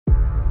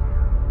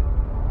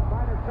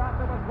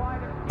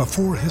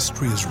Before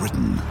history is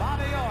written,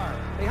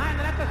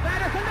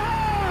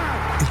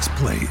 it's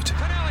played.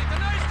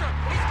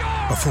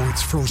 Before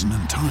it's frozen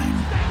in time,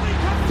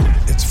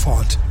 it's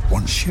fought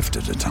one shift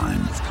at a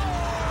time.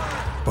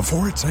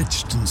 Before it's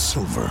etched in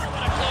silver,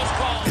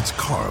 it's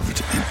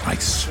carved in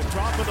ice.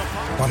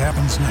 What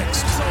happens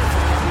next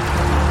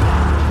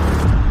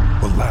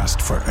will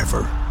last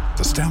forever.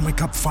 The Stanley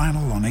Cup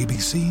Final on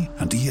ABC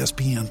and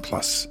ESPN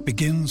Plus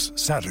begins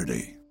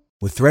Saturday.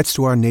 With threats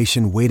to our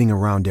nation waiting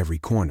around every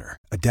corner,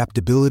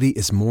 adaptability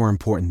is more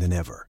important than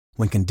ever.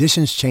 When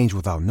conditions change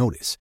without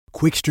notice,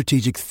 quick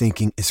strategic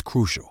thinking is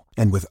crucial.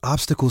 And with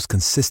obstacles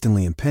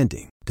consistently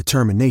impending,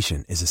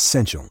 determination is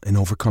essential in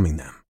overcoming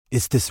them.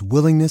 It's this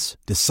willingness,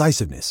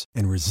 decisiveness,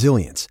 and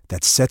resilience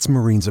that sets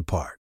Marines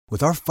apart.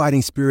 With our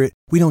fighting spirit,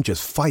 we don't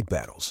just fight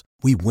battles,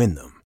 we win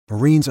them.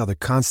 Marines are the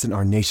constant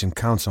our nation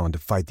counts on to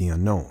fight the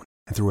unknown.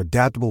 And through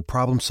adaptable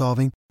problem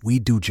solving, we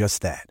do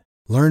just that.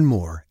 Learn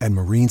more at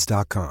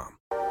marines.com.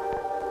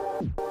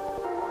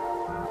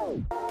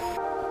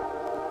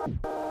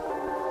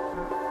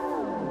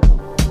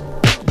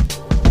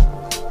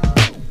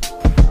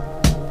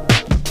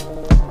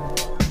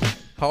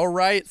 All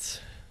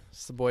right.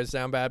 It's the Boys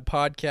Down Bad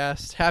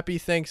podcast. Happy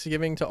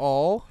Thanksgiving to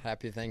all.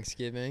 Happy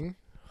Thanksgiving.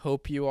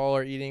 Hope you all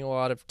are eating a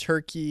lot of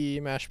turkey,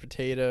 mashed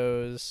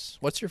potatoes.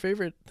 What's your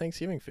favorite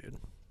Thanksgiving food?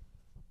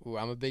 Ooh,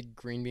 I'm a big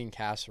green bean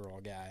casserole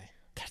guy.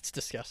 That's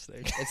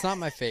disgusting. It's not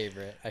my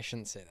favorite. I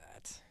shouldn't say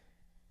that.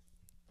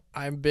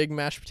 I'm a big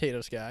mashed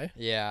potatoes guy.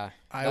 Yeah.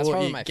 I that's will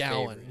probably eat my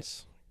gallons.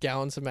 favorite.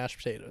 Gallons of mashed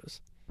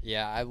potatoes.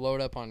 Yeah, I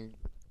load up on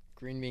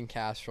green bean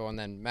casserole and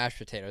then mashed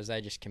potatoes.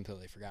 I just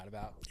completely forgot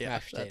about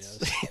mashed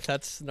potatoes.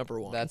 That's number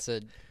one. That's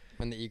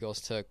when the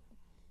Eagles took,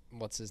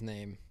 what's his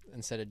name,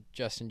 instead of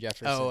Justin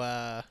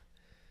Jefferson.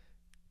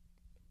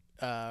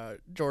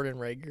 Jordan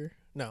Rager.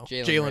 No,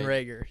 Jalen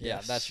Rager. Yeah,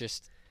 yes. that's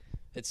just,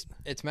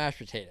 it's mashed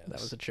potatoes.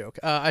 That was a joke.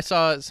 I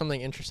saw something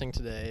interesting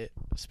today,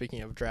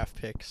 speaking of draft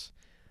picks.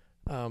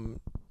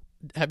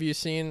 Have you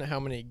seen how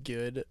many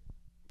good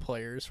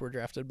players were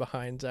drafted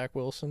behind Zach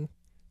Wilson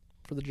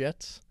for the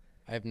Jets?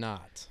 I have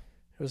not.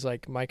 It was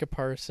like Micah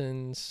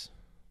Parsons,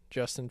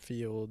 Justin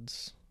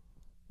Fields.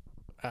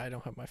 I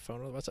don't have my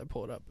phone, otherwise I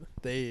pull it up.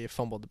 They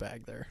fumbled the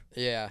bag there.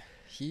 Yeah,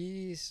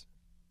 he's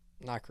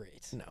not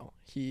great. No.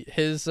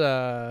 His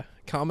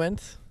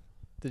comment,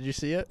 did you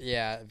see it?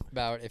 Yeah,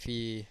 about if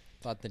he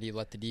thought that he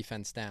let the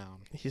defense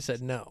down. He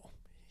said no.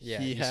 Yeah,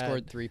 he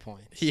scored 3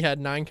 points. He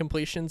had 9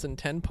 completions and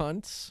 10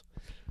 punts.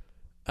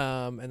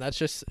 And that's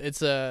just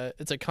it's a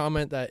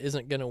comment that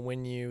isn't gonna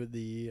win you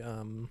the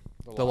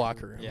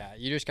locker room. Yeah,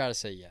 you just gotta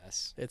say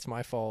yes. It's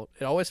my fault.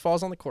 It always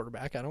falls on the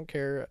quarterback. I don't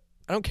care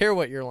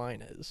what your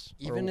line is.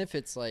 Even if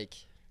it's like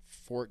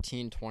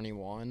 14-21,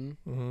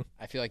 mm-hmm.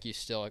 I feel like you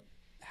still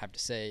have to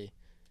say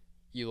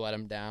you let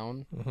him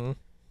down mm-hmm.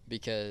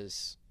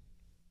 because,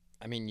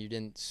 I mean, you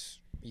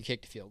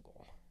kicked a field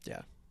goal.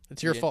 Yeah,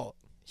 it's your fault.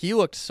 He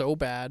looked so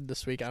bad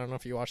this week. I don't know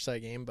if you watched that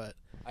game, but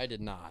I did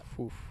not.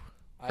 Oof.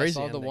 I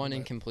saw the one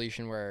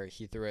incompletion where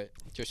he threw it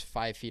just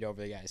 5 feet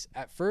over the guys.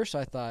 At first,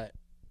 I thought,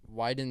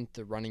 why didn't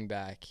the running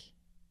back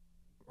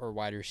or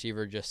wide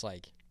receiver just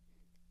like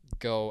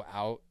go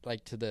out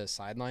like to the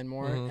sideline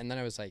more? Mm-hmm. And then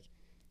I was like,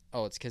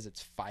 oh, it's because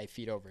it's 5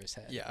 feet over his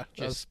head. Yeah,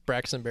 that was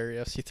Braxton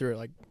Berrios. He threw it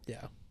like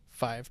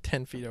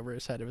 5-10 feet over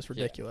his head. It was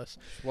ridiculous.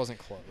 Yeah, it wasn't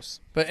close.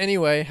 But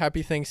anyway,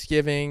 happy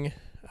Thanksgiving.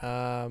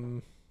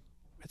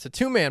 It's a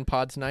 2-man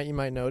pod tonight. You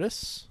might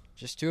notice.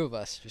 Just 2 of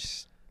us,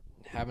 just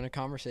having a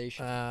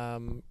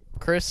conversation.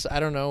 Chris, I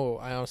don't know.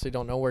 I honestly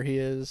don't know where he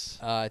is.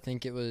 I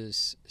think it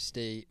was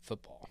state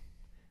football.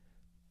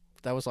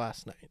 That was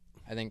last night.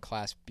 I think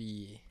Class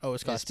B. Oh, it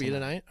was Class B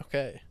tonight?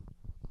 Okay.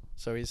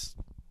 So he's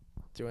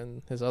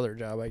doing his other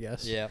job, I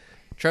guess. Yeah.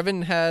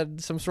 Trevin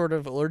had some sort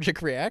of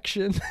allergic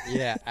reaction.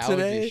 Yeah, today.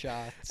 allergy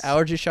shots.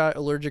 Allergy shot,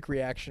 allergic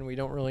reaction. We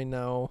don't really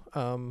know.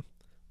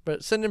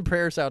 But sending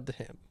prayers out to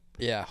him.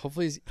 Yeah,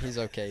 hopefully he's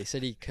okay. He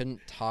said he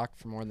couldn't talk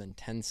for more than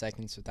 10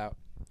 seconds without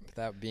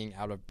being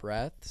out of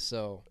breath.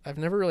 So I've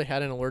never really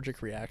had an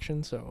allergic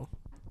reaction, so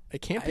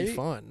it can't be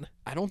fun.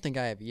 I don't think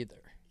I have either.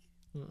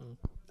 Mm-mm.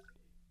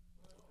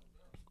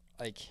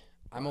 Like,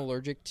 I'm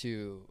allergic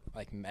to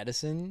like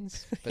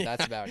medicines, but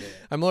that's about it.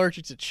 I'm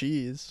allergic to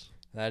cheese.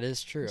 That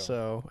is true.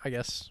 So I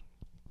guess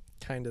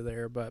kind of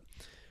there, but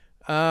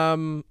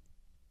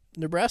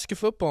Nebraska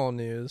football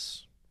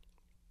news.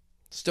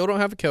 Still don't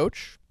have a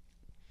coach.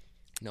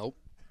 Nope.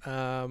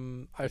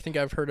 I think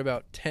I've heard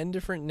about 10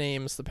 different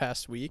names the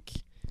past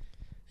week.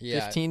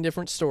 Yeah. 15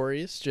 different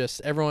stories.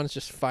 Everyone's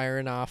just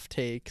firing off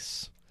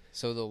takes.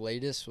 So the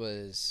latest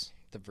was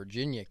the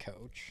Virginia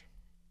coach,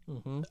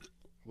 mm-hmm.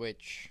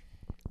 which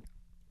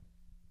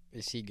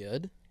is he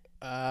good?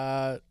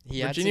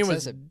 Virginia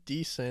was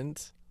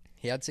decent.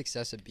 He had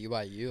success at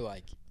BYU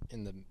like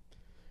in the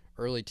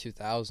early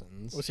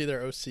 2000s. Was he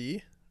their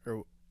OC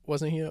or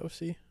wasn't he an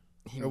OC?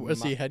 Or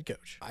was he head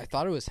coach? I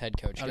thought it was head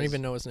coach. I don't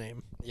even know his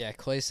name. Yeah,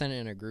 Clay sent it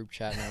in a group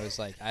chat, and I was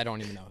like, I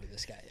don't even know who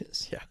this guy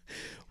is. Yeah.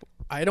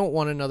 I don't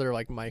want another,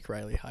 like, Mike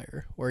Riley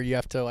hire where you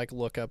have to, like,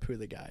 look up who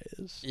the guy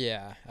is.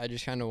 Yeah, I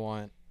just kind of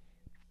want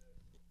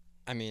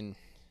I mean,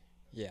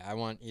 yeah, I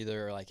want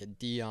either like a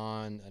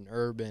Dion, an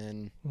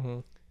Urban.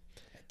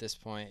 At this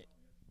point,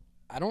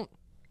 I don't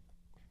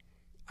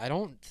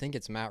think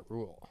it's Matt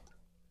Rule,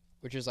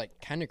 which is like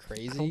kind of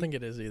crazy. I don't think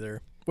it is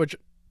either. Which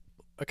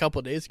a couple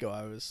of days ago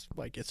I was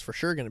like, it's for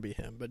sure going to be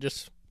him. But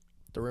just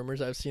the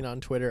rumors I've seen on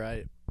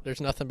Twitter,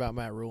 there's nothing about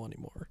Matt Rule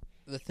anymore.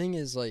 The thing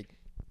is, like,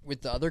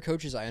 with the other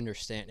coaches, I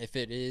understand if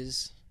it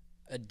is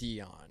a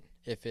Dion,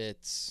 if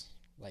it's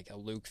like a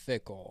Luke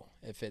Fickell,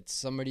 if it's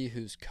somebody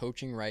who's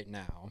coaching right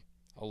now,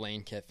 a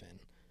Lane Kiffin,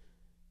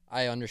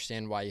 I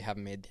understand why you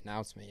haven't made the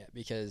announcement yet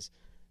because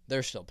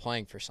they're still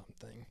playing for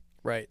something.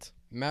 Right.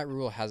 Matt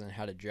Rule hasn't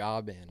had a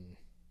job in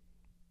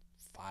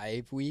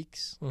 5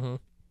 weeks.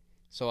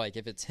 So, like,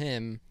 if it's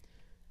him,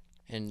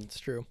 and it's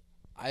true.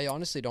 I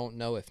honestly don't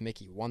know if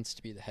Mickey wants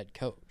to be the head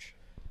coach.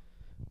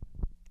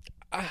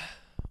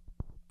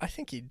 I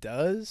think he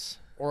does.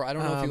 Or I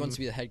don't know if he wants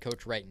to be the head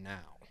coach right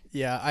now.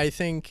 Yeah, I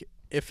think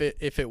if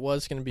it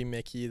was going to be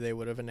Mickey, they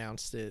would have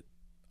announced it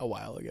a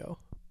while ago.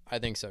 I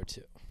think so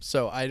too.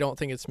 So I don't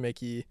think it's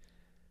Mickey.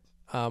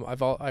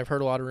 I've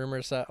heard a lot of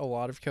rumors that a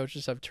lot of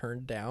coaches have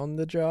turned down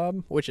the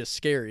job, which is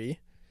scary.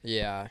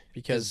 Yeah,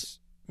 because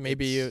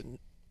maybe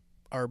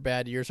our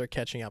bad years are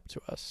catching up to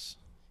us.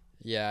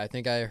 Yeah, I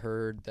think I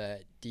heard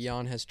that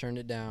Dion has turned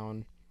it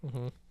down,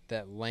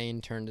 that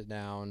Lane turned it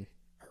down,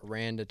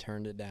 Aranda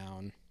turned it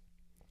down,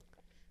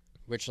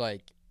 which,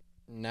 like,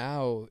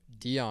 now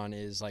Dion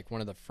is, like,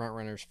 one of the front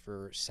runners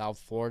for South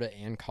Florida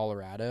and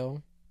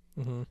Colorado,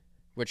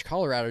 which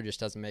Colorado just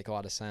doesn't make a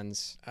lot of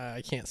sense.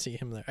 I can't see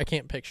him there. I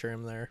can't picture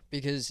him there.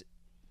 Because,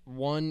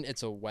 one,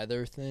 it's a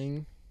weather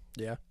thing.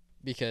 Yeah.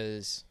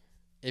 Because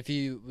if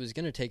he was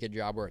going to take a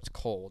job where it's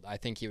cold, I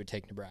think he would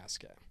take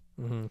Nebraska.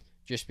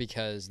 Just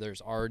because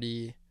there's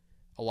already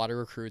a lot of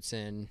recruits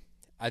in.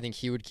 I think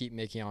he would keep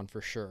Mickey on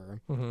for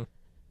sure.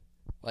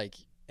 Like,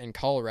 and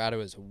Colorado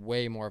is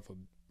way more of a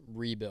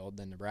rebuild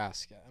than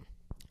Nebraska.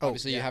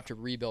 Obviously, you have to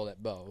rebuild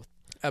at both.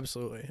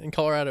 Absolutely. And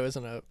Colorado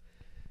isn't a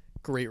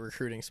great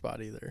recruiting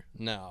spot either.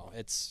 No,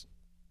 it's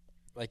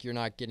like you're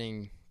not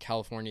getting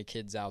California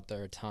kids out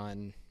there a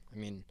ton. I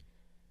mean,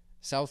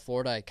 South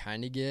Florida I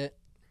kind of get.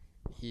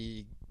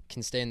 He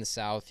can stay in the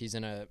South. He's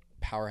in a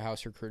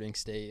powerhouse recruiting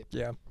state.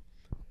 Yeah.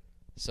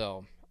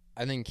 So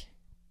I think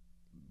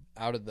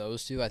out of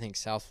those two, I think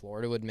South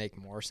Florida would make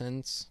more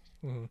sense.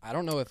 I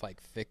don't know if, like,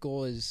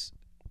 Fickell is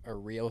a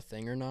real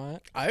thing or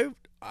not. I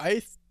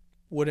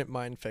wouldn't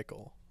mind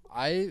Fickell.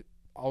 I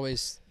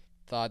always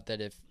thought that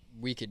if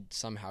we could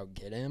somehow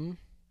get him,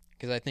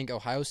 because I think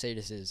Ohio State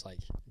is his, like,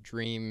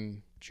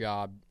 dream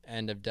job,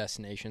 end of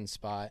destination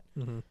spot,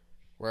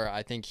 where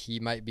I think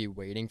he might be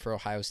waiting for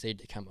Ohio State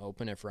to come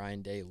open if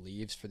Ryan Day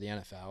leaves for the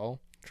NFL.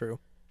 True.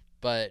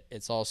 But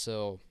it's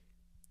also,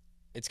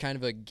 it's kind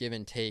of a give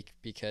and take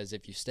because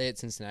if you stay at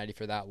Cincinnati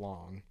for that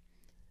long,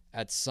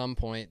 at some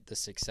point the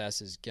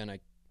success is going to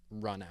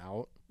run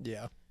out.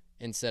 Yeah.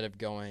 Instead of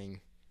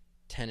going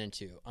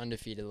 10-2,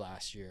 undefeated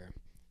last year,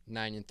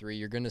 9-3,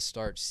 you're going to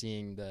start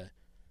seeing the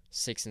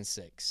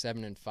 6-6,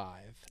 7-5.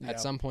 Yeah. At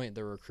some point,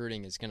 the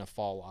recruiting is going to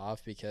fall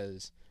off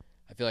because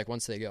I feel like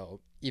once they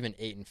go even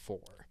 8-4,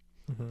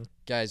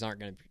 guys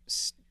aren't going to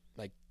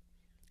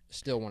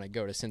still want to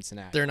go to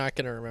Cincinnati. They're not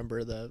going to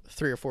remember the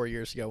 3 or 4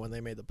 years ago when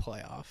they made the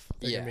playoff.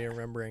 They're going to be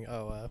remembering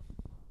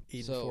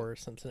 8-4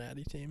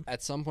 Cincinnati team.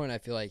 At some point, I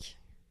feel like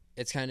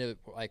it's kind of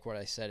like what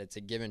I said. It's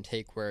a give and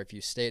take where if you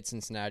stay at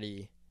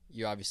Cincinnati,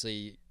 you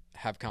obviously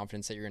have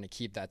confidence that you're going to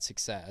keep that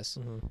success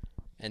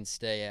and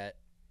stay at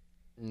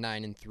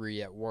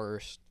 9-3 at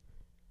worst.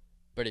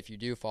 But if you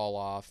do fall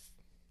off,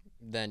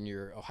 then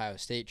your Ohio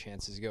State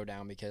chances go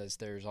down because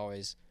there's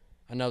always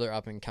another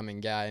up-and-coming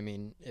guy. I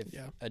mean, if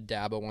a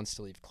Dabo wants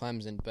to leave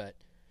Clemson, but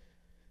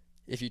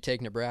if you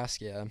take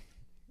Nebraska,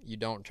 you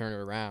don't turn it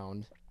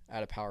around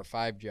at a Power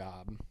 5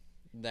 job,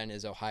 then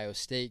is Ohio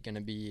State going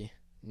to be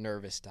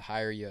nervous to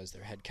hire you as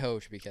their head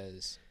coach?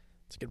 Because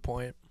that's a good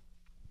point.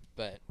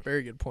 But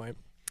very good point.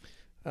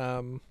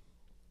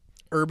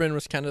 Urban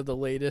was kind of the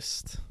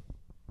latest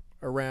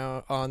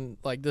around on,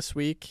 like, this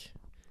week.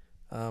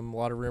 A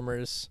lot of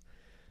rumors,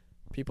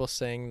 people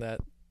saying that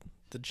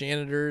the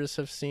janitors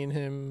have seen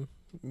him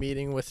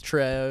meeting with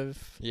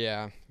Trev.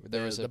 Yeah,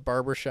 there was the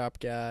barbershop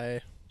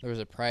guy. There was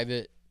a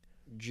private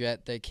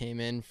jet that came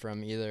in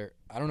from either,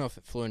 I don't know if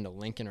it flew into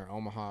Lincoln or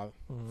Omaha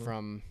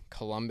from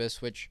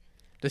Columbus, which...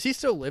 Does he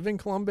still live in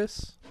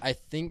Columbus? I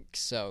think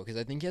so, because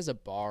I think he has a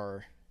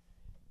bar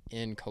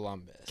in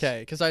Columbus.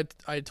 Okay, because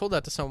I told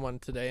that to someone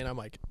today, and I'm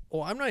like,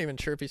 well, I'm not even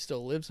sure if he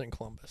still lives in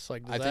Columbus.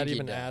 Like, does that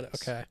even add?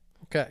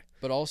 Okay.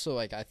 But also,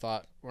 like, I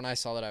thought, when I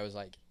saw that, I was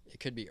like, it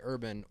could be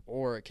Urban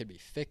or it could be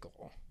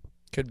Fickell.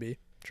 Could be.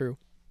 True.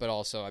 But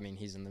also, I mean,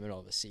 he's in the middle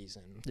of a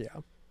season. Yeah.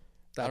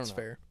 That's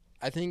fair.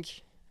 I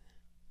think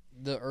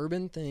the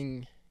Urban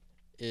thing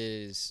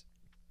is,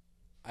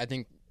 I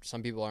think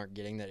some people aren't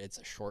getting that it's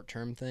a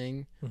short-term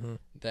thing,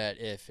 that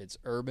if it's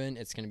Urban,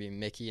 it's going to be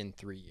Mickey in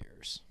 3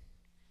 years.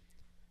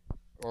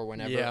 Or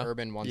whenever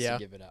Urban wants to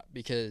give it up.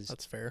 Because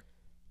that's fair.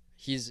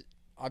 He's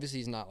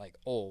not, like,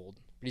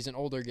 old, but he's an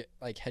older,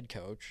 like, head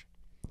coach.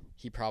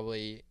 he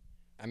probably,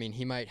 I mean,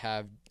 he might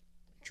have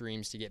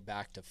dreams to get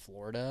back to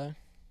Florida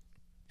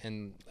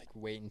and like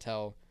wait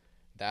until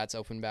that's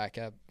open back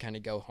up, kind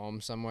of go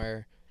home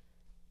somewhere.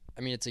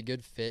 I mean, it's a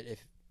good fit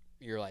if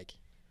you're like,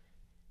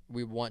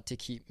 we want to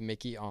keep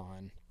Mickey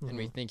on, and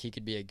we think he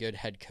could be a good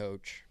head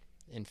coach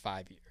in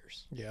 5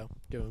 years. Yeah,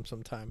 give him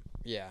some time.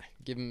 Yeah,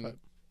 give him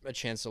a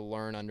chance to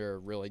learn under a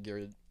really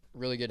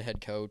good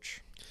head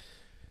coach.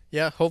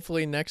 Yeah,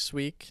 hopefully next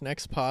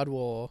pod,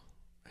 we'll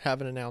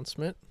have an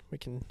announcement. We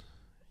can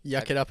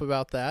yuck it up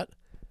about that.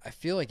 I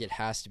feel like it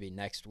has to be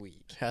next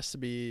week. It has to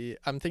be,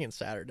 I'm thinking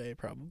Saturday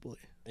probably.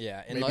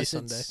 Yeah, maybe unless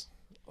Sunday. It's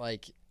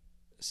like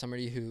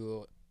somebody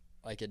who,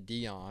 like a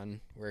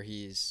Dion, where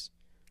he's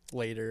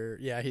later.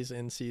 Yeah, he's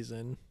in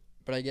season.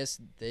 But I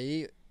guess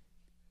I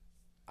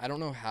don't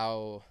know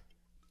how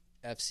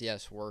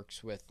FCS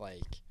works with,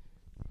 like,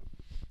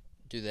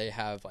 do they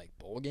have, like,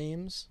 bowl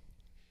games?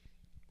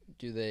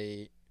 Do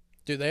they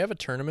have a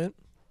tournament?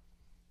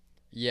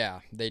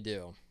 Yeah, they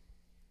do.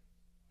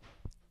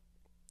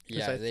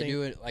 Yeah, they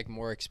do it, like,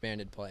 more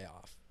expanded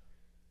playoff.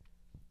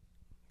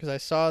 Because I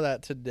saw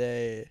that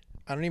today.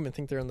 I don't even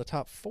think they're in the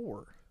top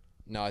 4.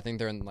 No, I think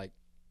they're in, like,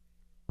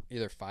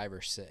 either 5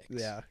 or 6.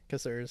 Yeah,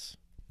 because there's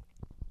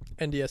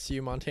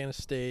NDSU, Montana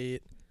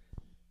State,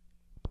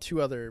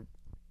 2 other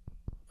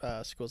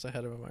schools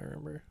ahead of them, I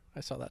remember.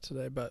 I saw that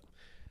today. But,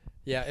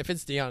 yeah, if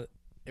it's Dion,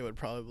 it would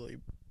probably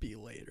be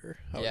later.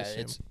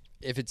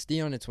 If it's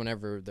Dion, it's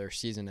whenever their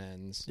season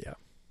ends. Yeah.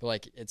 But,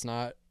 like, it's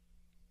not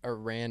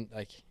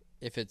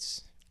if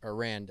it's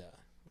Aranda,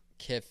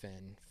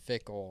 Kiffin,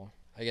 Fickle.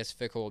 I guess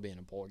Fickle will be in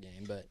a bowl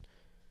game, but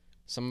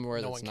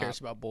somewhere no one cares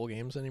about bowl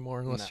games anymore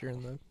unless you're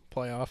in the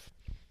playoff.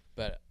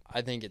 But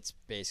I think it's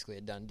basically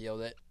a done deal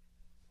that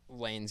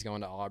Lane's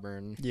going to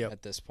Auburn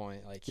at this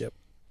point. Like,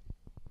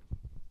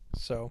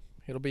 So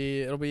it'll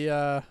be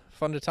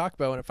fun to talk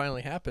about when it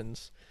finally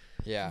happens.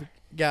 Yeah.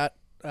 We got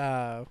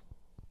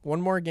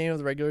one more game of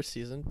the regular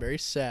season. Very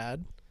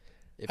sad.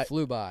 It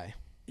flew by.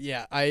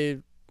 Yeah, I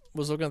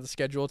was looking at the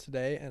schedule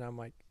today, and I'm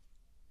like,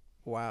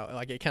 wow.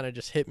 Like, it kind of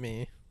just hit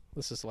me.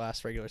 This is the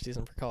last regular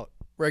season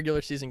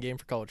game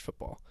for college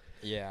football.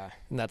 Yeah.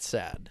 And that's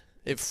sad.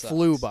 It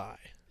flew by.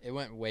 It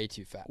went way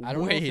too fast. I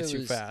don't know if it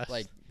was fast.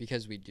 Like,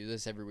 because we do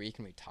this every week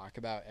and we talk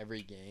about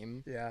every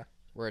game. Yeah.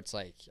 Where it's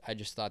like, I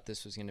just thought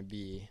this was going to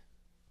be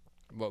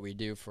what we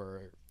do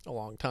for a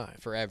long time.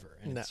 Forever.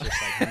 And it's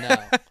just like, no.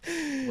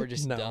 We're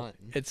just done.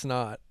 It's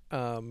not.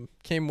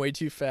 Came way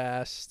too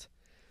fast.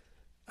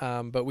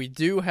 But we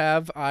do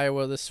have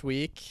Iowa this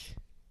week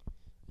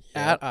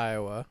at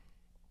Iowa.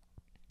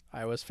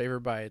 Iowa's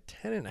favored by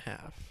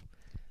 10.5.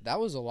 That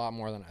was a lot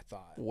more than I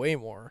thought. Way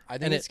more. I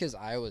think it's because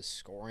Iowa's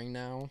scoring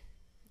now.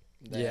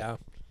 Yeah.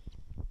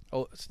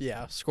 Oh,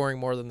 yeah. Scoring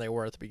more than they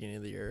were at the beginning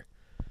of the year.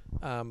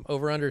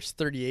 Over-under is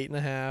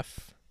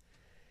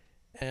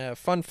 38.5.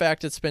 Fun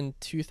fact, it's been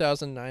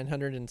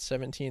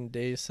 2,917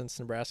 days since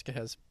Nebraska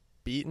has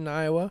beaten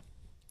Iowa.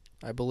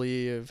 I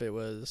believe it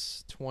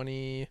was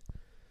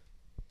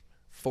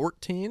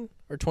 2014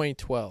 or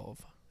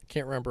 2012. I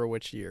can't remember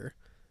which year.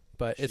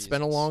 But it's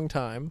been a long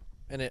time,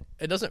 and it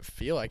doesn't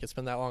feel like it's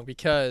been that long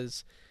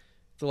because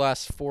the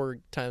last 4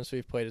 times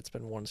we've played, it's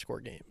been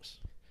 1-score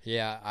games.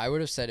 Yeah, I would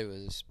have said it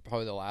was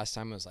probably the last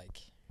time was like,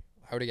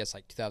 I would have guessed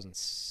like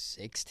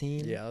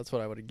 2016. Yeah, that's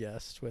what I would have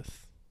guessed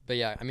with. But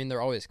yeah, I mean,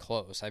 they're always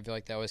close. I feel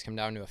like they always come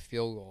down to a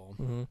field goal.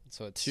 Mm-hmm.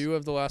 So it's 2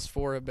 of the last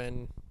 4 have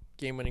been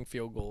game-winning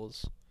field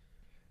goals,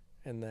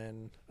 and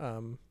then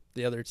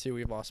the other 2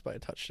 we've lost by a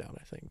touchdown,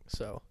 I think.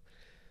 So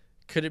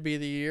could it be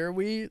the year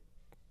we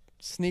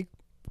sneak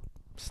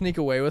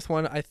away with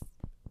one?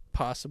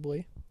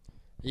 Possibly.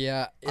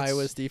 Yeah,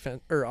 Iowa's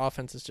defense or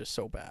offense is just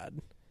so bad.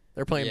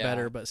 They're playing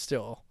better, but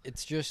still.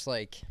 It's just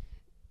like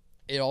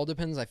it all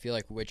depends. I feel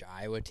like which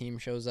Iowa team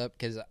shows up,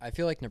 because I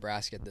feel like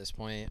Nebraska at this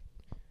point,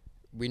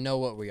 we know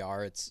what we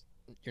are.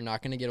 You're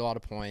not going to get a lot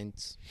of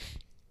points.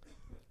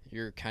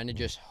 You're kind of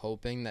just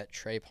hoping that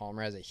Trey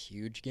Palmer has a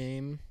huge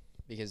game,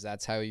 because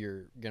that's how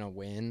you're going to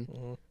win.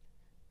 Mm-hmm.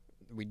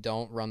 We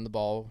don't run the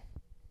ball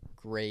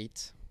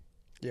great.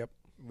 Yep.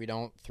 We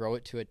don't throw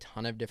it to a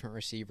ton of different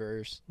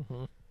receivers.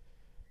 Mm-hmm.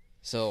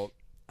 So,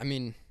 I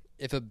mean,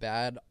 if a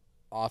bad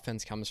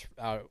offense comes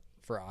out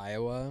for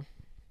Iowa,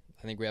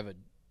 I think we have a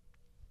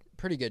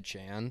pretty good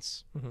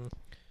chance. Mm-hmm.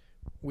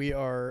 We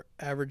are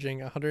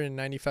averaging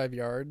 195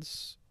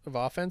 yards of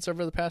offense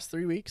over the past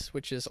 3 weeks,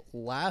 which is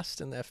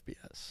last in the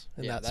FBS.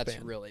 That's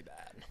really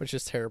bad. Which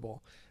is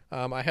terrible.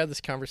 I had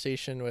this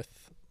conversation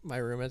with my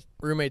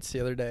roommates the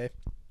other day.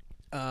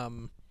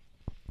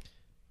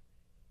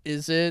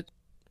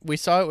 We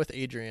saw it with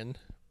Adrian,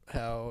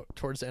 how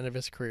towards the end of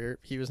his career,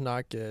 he was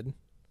not good.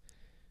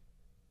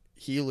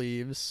 He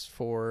leaves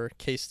for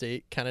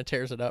K-State, kind of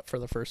tears it up for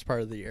the first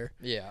part of the year.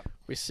 Yeah.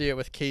 We see it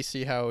with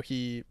Casey, how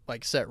he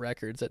set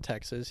records at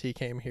Texas. He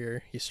came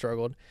here, he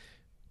struggled.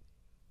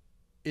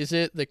 Is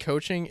it the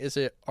coaching? Is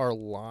it our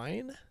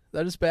line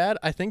that is bad?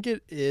 I think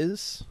it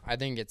is. I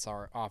think it's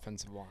our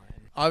offensive line.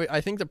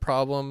 I think the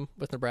problem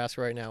with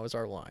Nebraska right now is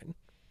our line.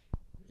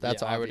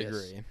 That's obvious. I would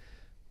agree.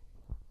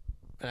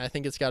 and I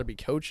think it's got to be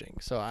coaching.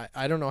 So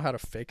I don't know how to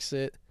fix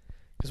it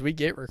because we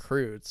get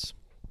recruits.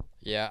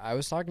 Yeah, I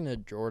was talking to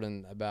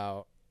Jordan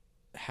about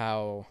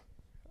how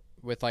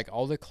with like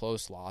all the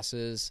close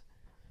losses,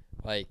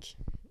 like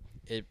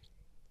it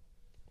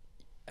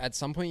at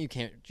some point you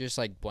can't just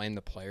like blame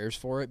the players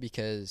for it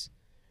because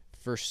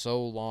for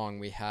so long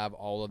we have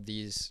all of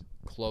these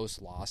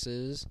close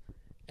losses,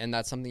 and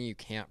that's something you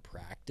can't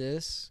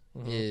practice.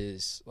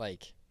 Is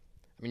like,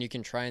 I mean, you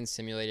can try and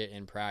simulate it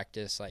in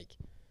practice, like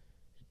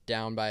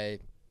down by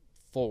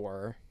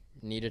 4,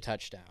 need a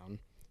touchdown,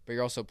 but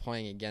you're also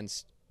playing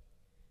against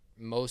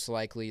most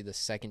likely the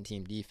second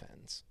team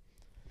defense.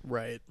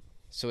 Right.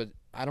 So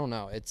I don't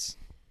know.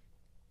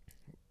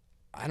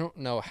 I don't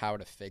know how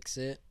to fix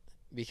it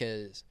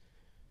because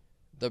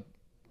the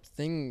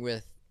thing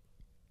with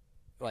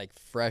like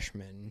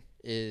freshmen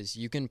is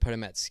you can put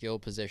them at skill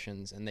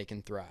positions and they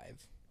can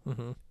thrive.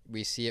 Mm-hmm.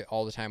 We see it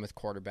all the time with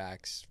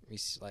quarterbacks. We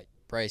see, like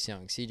Bryce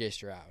Young, CJ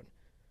Stroud.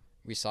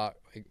 We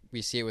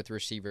see it with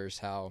receivers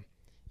how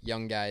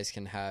young guys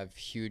can have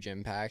huge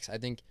impacts. I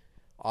think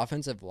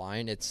offensive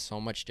line, it's so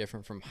much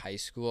different from high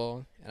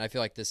school, and I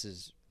feel like this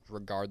is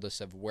regardless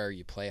of where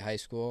you play high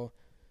school,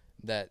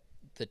 that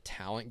the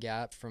talent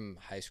gap from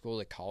high school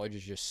to college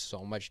is just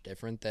so much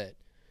different that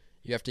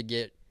you have to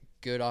get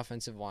good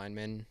offensive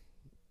linemen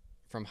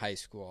from high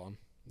school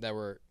that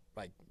were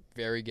like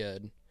very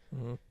good,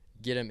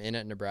 get them in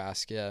at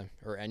Nebraska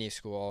or any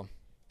school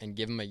and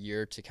give them a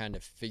year to kind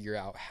of figure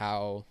out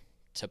how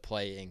to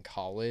play in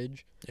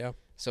college. Yeah.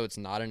 So it's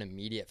not an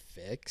immediate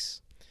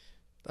fix.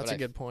 That's a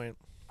good point.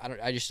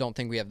 I just don't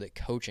think we have the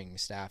coaching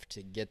staff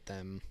to get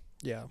them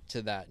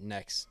to that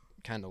next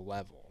kind of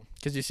level.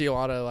 Because you see a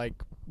lot of like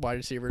wide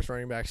receivers,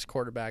 running backs,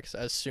 quarterbacks,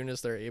 as soon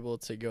as they're able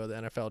to go to the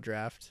NFL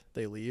draft,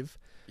 they leave.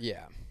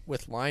 Yeah.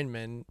 With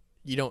linemen,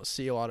 you don't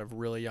see a lot of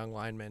really young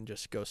linemen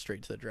just go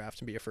straight to the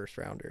draft and be a first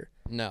rounder.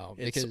 No,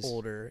 it's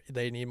older.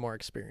 They need more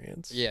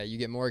experience. Yeah, you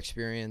get more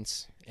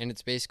experience, and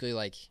it's basically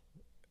like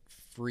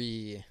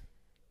free.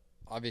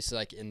 Obviously,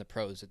 like in the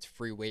pros, it's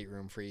free weight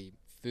room, free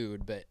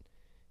food, but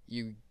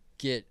you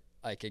get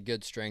like a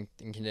good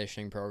strength and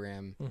conditioning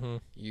program.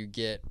 You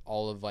get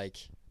all of like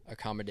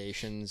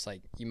accommodations.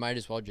 Like you might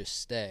as well just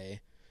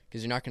stay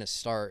because you're not going to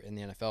start in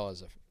the NFL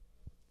as a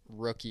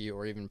rookie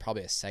or even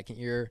probably a second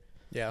year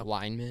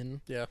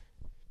lineman. Yeah.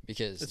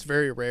 Because it's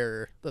very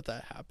rare that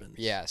happens.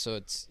 Yeah, so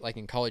it's like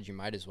in college you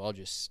might as well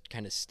just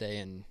kind of stay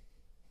and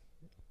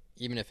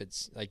even if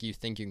it's like you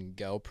think you can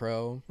go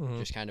pro,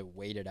 just kind of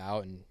wait it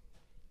out and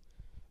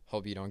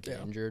hope you don't get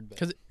injured.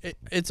 Because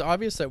it's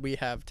obvious that we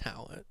have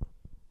talent.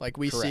 Like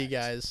we see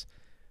guys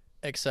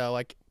excel.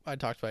 Like I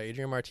talked about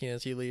Adrian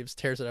Martinez, he leaves,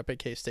 tears it up at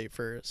K-State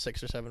for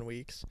 6 or 7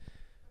 weeks.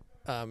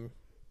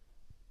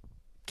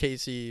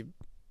 Casey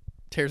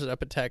tears it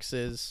up at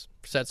Texas,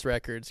 sets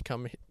records,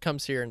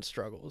 comes here and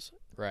struggles.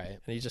 Right.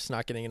 And he's just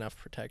not getting enough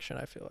protection,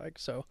 I feel like.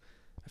 So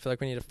I feel like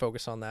we need to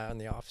focus on that in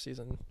the off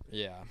season.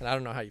 Yeah. And I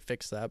don't know how you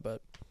fix that,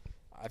 but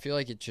I feel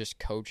like it's just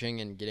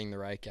coaching and getting the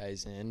right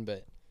guys in,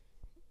 but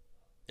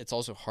it's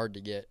also hard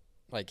to get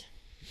like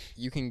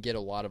you can get a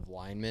lot of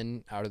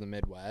linemen out of the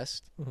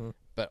Midwest,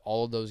 but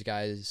all of those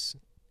guys,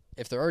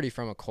 if they're already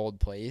from a cold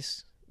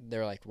place,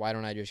 they're like, why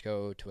don't I just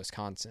go to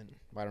Wisconsin?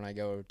 Why don't I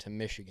go to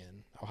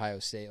Michigan, Ohio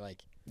State?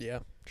 Like, yeah,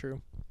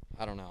 true.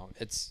 I don't know.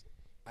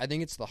 I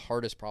think it's the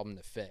hardest problem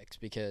to fix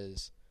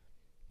because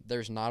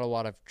there's not a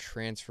lot of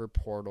transfer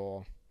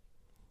portal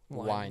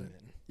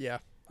linemen. Yeah.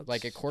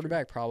 Like a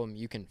quarterback problem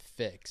you can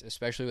fix,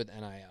 especially with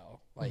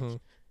NIL. Like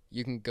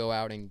you can go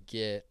out and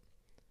get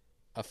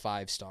a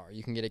 5-star.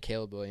 You can get a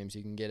Caleb Williams.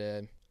 You can get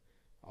a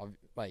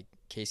like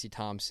Casey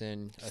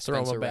Thompson, a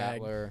Spencer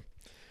Rattler.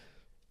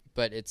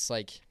 But it's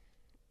like,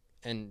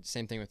 and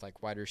same thing with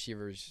like wide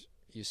receivers.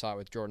 You saw it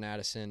with Jordan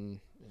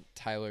Addison,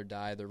 Tyler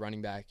Dye, the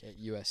running back at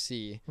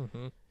USC.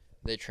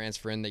 They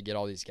transfer in, they get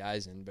all these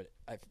guys in, but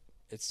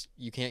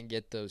you can't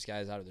get those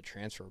guys out of the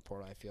transfer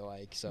portal, I feel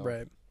like. So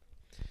right.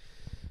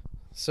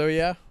 So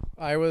yeah,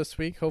 Iowa this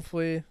week.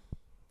 Hopefully,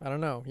 I don't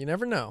know. You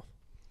never know.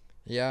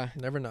 Yeah,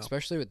 never know.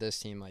 Especially with this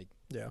team, like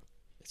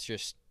it's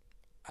just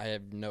I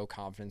have no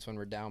confidence when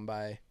we're down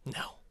by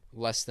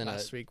less than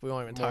last week. We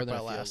won't even talk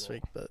about last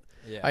week, but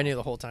yeah. I knew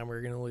the whole time we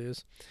were going to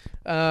lose.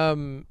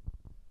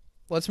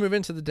 Let's move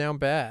into the down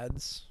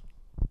bads.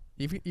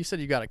 You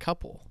said you got a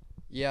couple.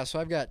 Yeah, so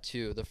I've got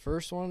 2. The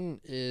first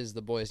one is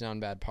the boys down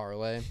bad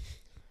parlay.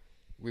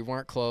 We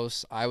weren't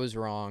close. I was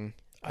wrong.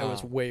 I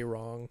was way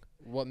wrong.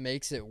 What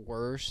makes it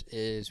worse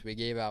is we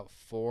gave out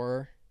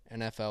 4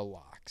 NFL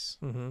locks.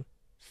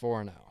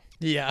 4-0.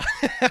 Yeah,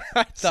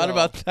 I thought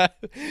about that.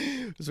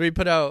 So I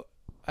put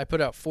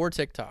out 4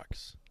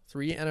 TikToks,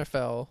 3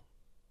 NFL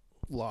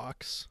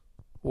locks,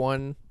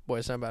 1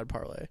 boys down bad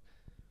parlay.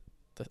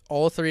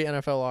 All 3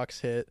 NFL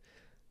locks hit,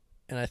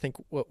 and I think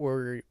what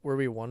were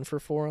we 1 for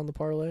 4 on the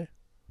parlay?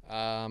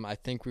 I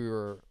think we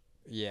were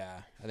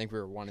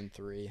 1 and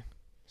 3.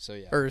 So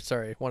yeah. Or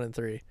sorry, 1 and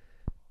 3.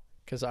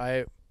 Because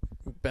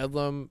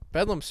Bedlam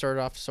started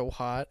off so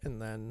hot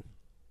and then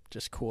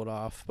just cooled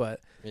off.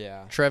 But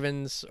Yeah.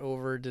 Trevin's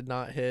over did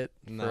not hit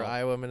No. for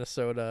Iowa,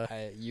 Minnesota.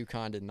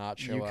 UConn did not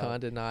show up. UConn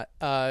did not.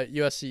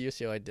 USC,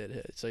 UCLA did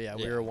hit. So, we Yeah.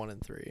 were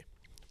 1-3.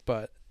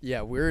 But, we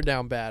were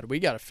down bad. We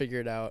got to figure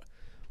it out.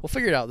 We'll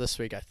figure it out this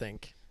week, I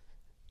think.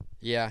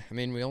 Yeah, I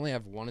mean, we only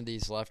have one of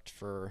these left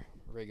for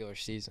regular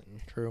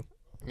season. True.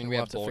 I mean, We'll we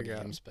have have to bowl figure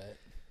out. games, but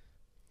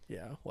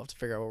Yeah, we'll have to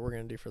figure out what we're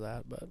going to do for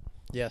that. But,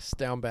 yes,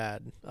 down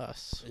bad,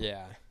 us.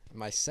 yeah.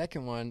 My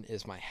second one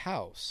is my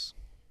house.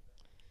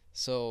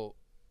 So,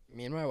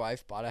 me and my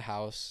wife bought a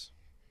house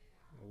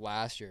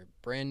last year,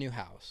 brand new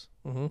house.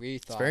 Mm-hmm. We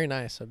It's thought very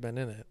nice. I've been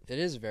in it. it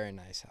is a very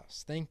nice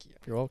house. Thank you.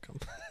 You're welcome.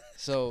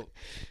 So,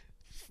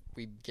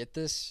 we get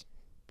this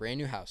brand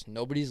new house.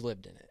 Nobody's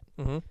lived in it.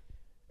 Mm-hmm.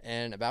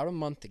 And about a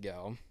month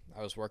ago,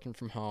 I was working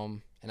from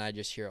home, and I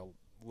just hear a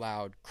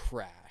loud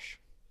crash.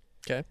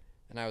 Okay.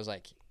 And I was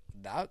like,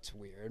 that's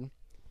weird.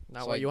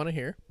 Not So what you want to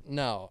hear.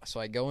 No. So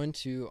I go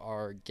into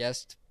our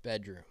guest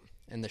bedroom,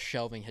 and the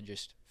shelving had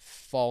just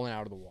fallen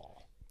out of the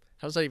wall.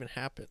 How does that even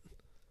happen?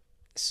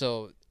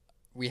 So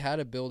we had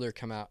the builder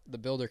come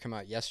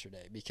out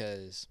yesterday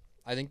because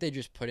I think they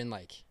just put in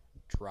like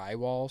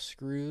drywall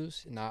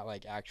screws, not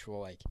like actual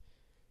like,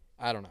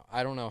 I don't know.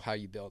 I don't know how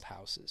you build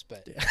houses,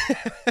 but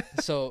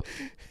so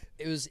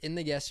it was in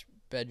the guest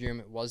bedroom.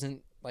 It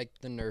wasn't like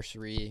the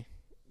nursery.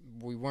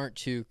 We weren't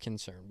too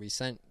concerned.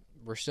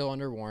 We're still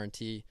under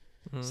warranty.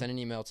 Mhm. Sent an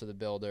email to the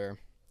builder.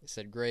 They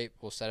said, great,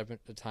 we'll set up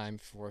a time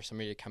for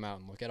somebody to come out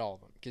and look at all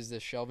of them because the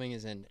shelving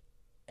is in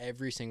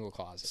every single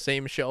closet.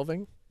 Same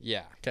shelving?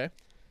 Yeah. Okay.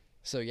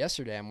 So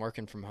yesterday I'm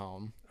working from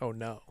home. Oh,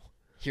 no.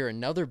 Hear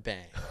another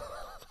bang.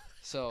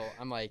 So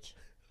I'm like,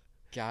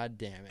 God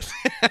damn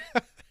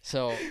it.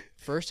 So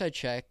first I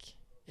check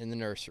in the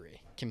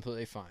nursery.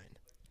 Completely fine.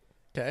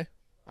 Okay.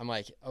 I'm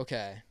like,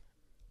 okay,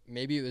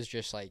 maybe it was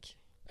just like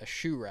a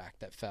shoe rack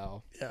that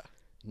fell. Yeah.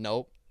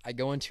 Nope. I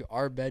go into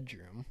our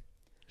bedroom.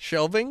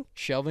 Shelving?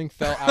 Shelving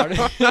fell out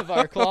of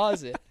our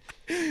closet.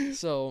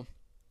 So,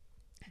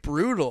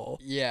 Brutal.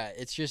 yeah,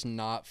 it's just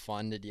not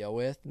fun to deal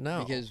with. No.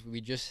 Because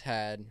we just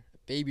had a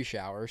baby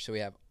shower, so we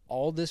have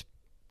all this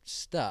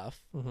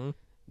stuff Mm-hmm.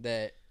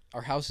 that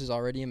our house is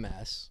already a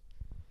mess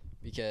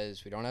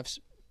because we don't have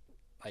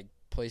like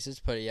places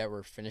to put it yet.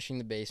 We're finishing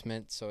the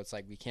basement, so it's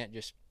like we can't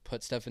just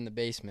put stuff in the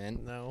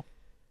basement. No.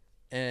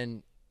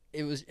 And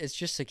it's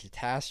just a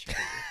catastrophe.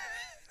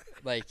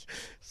 Like,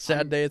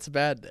 Sad day, it's a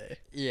bad day.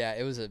 yeah,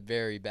 it was a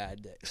very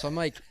bad day. So I'm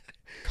like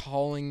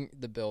calling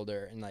the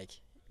builder and like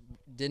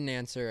didn't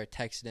answer. I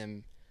texted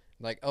him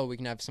like, oh, we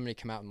can have somebody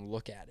come out and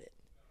look at it.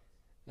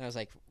 And I was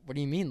like, what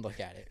do you mean look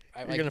at it?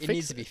 It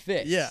needs to be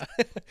fixed. Yeah.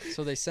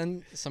 So they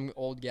send some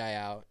old guy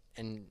out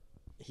and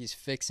he's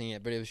fixing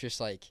it, but it was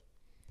just like,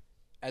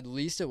 at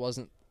least it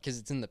wasn't, because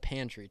it's in the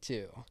pantry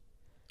too.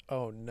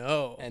 Oh,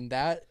 no. And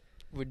that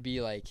would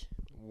be like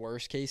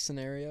worst case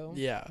scenario.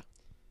 Yeah.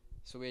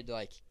 So we had to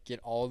like get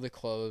all the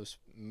clothes,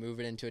 move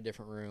it into a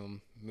different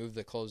room, move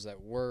the clothes that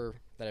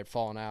had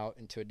fallen out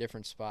into a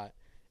different spot.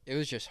 It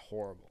was just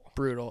horrible.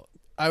 Brutal.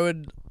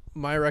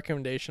 My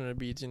recommendation would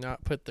be do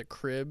not put the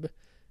crib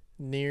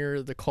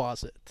near the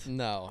closet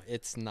No,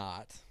 it's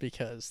not.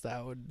 because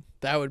that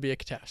would be a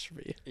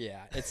catastrophe.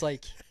 Yeah, it's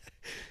like,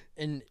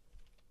 and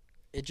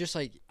it just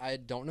like, I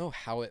don't know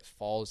how it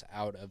falls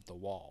out of the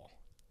wall.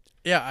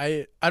 Yeah,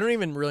 I don't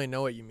even really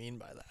know what you mean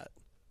by that.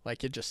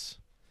 Like it just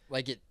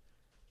Like it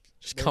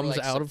there were, comes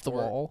like, out of the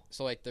support- wall.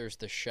 So like there's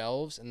the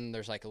shelves and then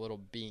there's like a little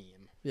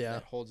beam Yeah.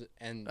 that holds it,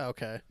 and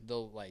Okay. the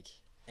like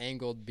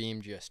angled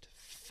beam just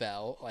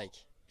fell, like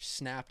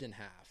snapped in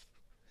half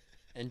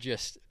and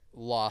just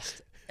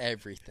lost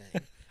everything.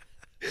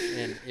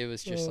 And it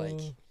was just like,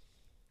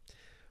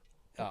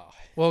 oh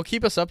Well,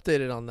 keep us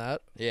updated on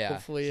that. yeah,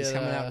 Hopefully he's it,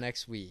 coming out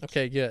next week.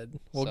 Okay, good.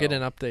 We'll get So-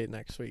 an update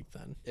next week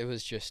then. It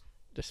was just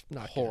Just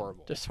not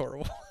Horrible. Good. Just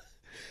horrible.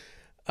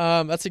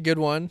 That's a good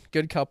one.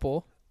 Good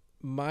couple.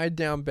 My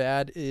down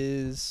bad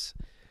is,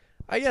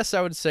 I guess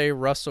I would say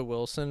Russell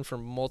Wilson for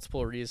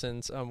multiple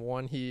reasons.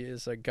 One, he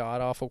is a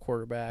god awful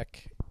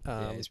quarterback.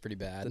 yeah, it's pretty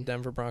bad. The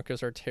Denver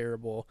Broncos are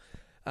terrible.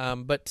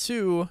 But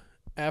two,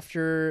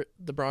 after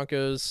the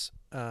Broncos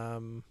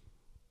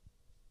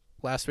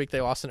last week,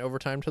 they lost in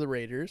overtime to the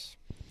Raiders.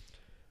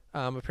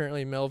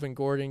 Apparently, Melvin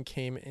Gordon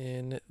came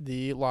in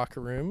the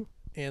locker room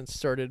and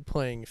started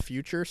playing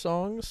Future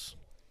songs.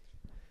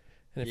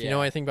 And if you know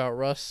Yeah. anything about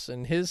Russ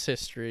and his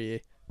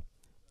history,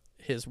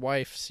 his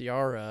wife,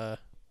 Ciara,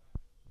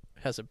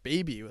 has a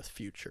baby with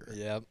Future.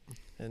 Yep.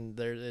 And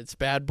it's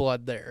bad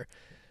blood there.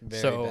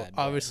 Very So bad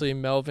blood. obviously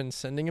Melvin's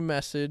sending a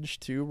message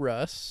to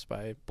Russ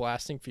by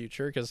blasting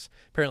Future because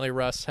apparently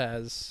Russ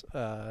has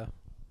a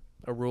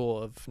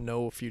rule of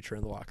no Future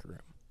in the locker room.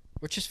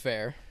 Which is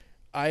fair.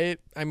 I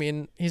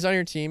mean, he's on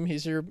your team.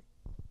 He's your,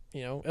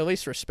 at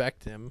least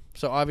respect him.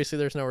 So obviously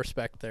there's no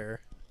respect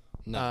there.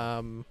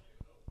 No.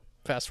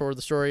 Fast forward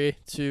the story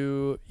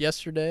to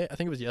yesterday. I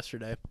think it was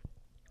yesterday.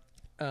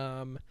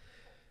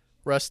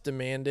 Russ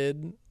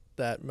demanded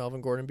that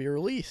Melvin Gordon be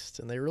released,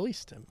 and they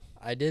released him.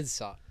 I did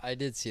see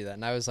that,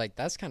 and I was like,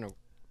 that's kind of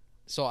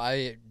So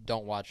I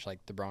don't watch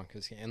like the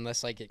Broncos game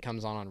unless like it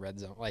comes on Red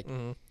Zone. Like,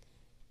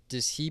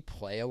 does he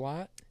play a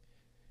lot?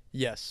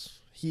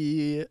 Yes,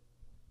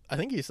 I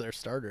think he's their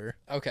starter.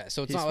 Okay,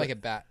 so it's not like a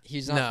bat.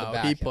 He's not the No,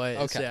 backup. he plays.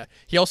 Okay. Yeah,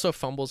 he also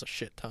fumbles a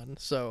shit ton,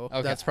 so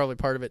that's probably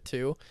part of it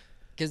too.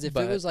 Because if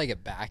it was like a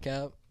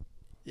backup,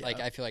 Yeah. like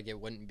I feel like it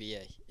wouldn't be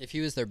if he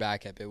was their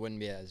backup, it wouldn't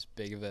be as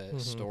big of a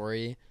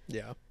story.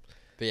 Yeah.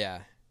 But yeah,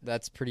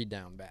 that's pretty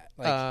down bad.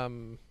 Like,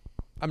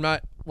 I'm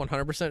not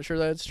 100% sure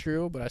that it's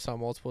true, but I saw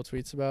multiple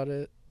tweets about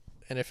it,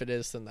 and if it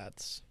is, then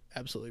that's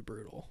absolutely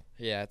brutal.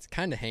 yeah, it's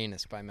kind of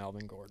heinous by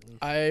Melvin Gordon.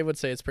 I would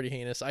say it's pretty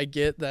heinous. I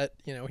get that,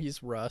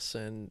 he's Russ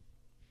and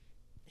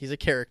he's a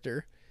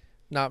character,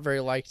 not very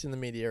liked in the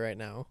media right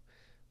now,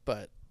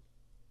 but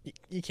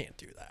you can't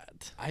do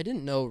that. I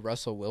didn't know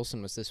Russell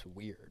Wilson was this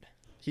weird.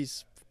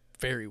 He's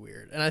very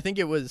weird. And I think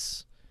he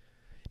was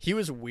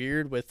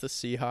weird with the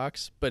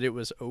Seahawks, but it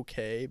was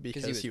okay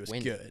because he was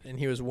good and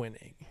he was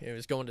winning. He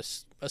was going to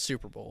a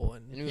Super Bowl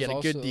and he had a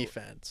good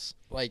defense.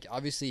 Like,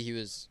 obviously he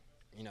was,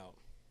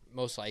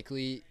 most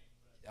likely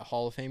a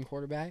Hall of Fame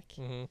quarterback.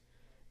 Mm-hmm.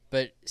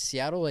 But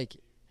Seattle, like,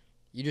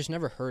 you just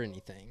never heard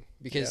anything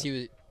because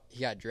he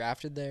got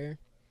drafted there.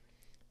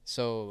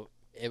 So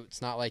it's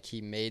not like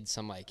he made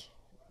some like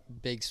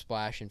big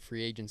splash in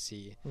free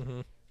agency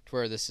to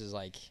where this is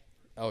like,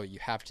 oh, you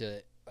have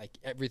to like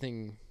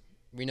everything.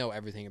 We know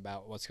everything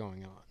about what's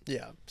going on.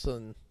 Yeah. So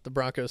then the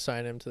Broncos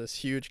sign him to this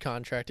huge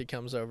contract. He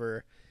comes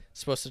over,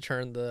 supposed to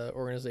turn the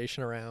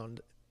organization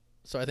around.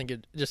 So I think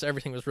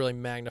everything was really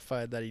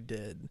magnified that he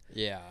did.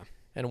 Yeah.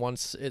 And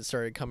once it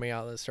started coming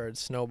out, it started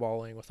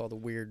snowballing with all the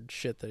weird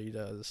shit that he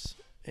does.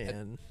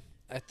 And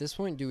at this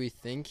point, do we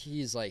think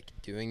he's like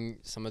doing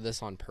some of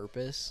this on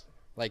purpose,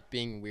 like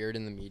being weird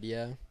in the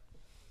media?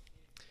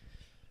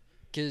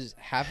 Because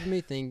half of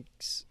me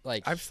thinks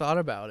like I've thought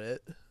about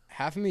it.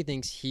 Half of me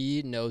thinks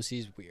he knows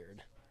he's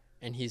weird,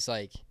 and he's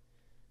like,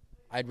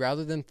 I'd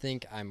rather them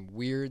think I'm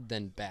weird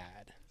than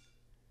bad,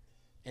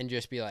 and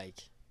just be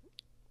like,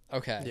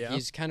 okay,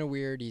 he's kind of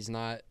weird. He's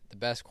not the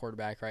best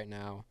quarterback right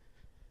now.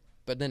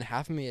 But then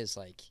half of me is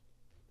like,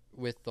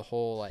 with the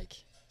whole like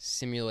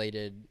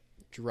simulated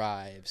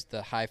drives,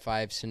 the high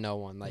fives to no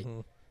one, like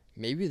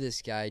maybe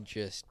this guy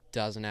just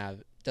doesn't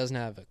have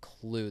a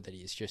clue that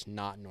he's just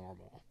not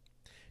normal.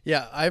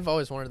 Yeah, I've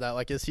always wondered that.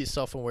 Like, is he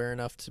self-aware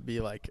enough to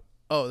be like,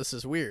 oh, this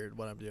is weird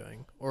what I'm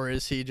doing, or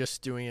is he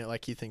just doing it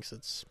like he thinks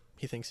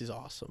he's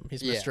awesome?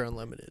 He's Mr.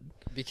 Unlimited.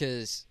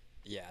 Because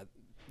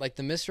like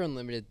the Mr.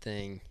 Unlimited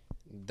thing,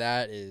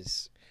 that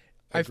is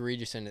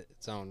egregious in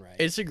its own right.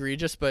 It's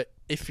egregious, but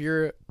if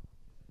you're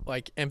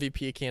like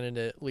MVP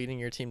candidate leading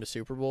your team to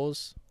Super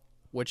Bowls,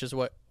 which is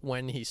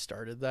when he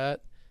started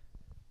that,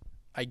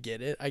 I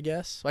get it, I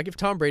guess. Like if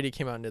Tom Brady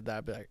came out and did that,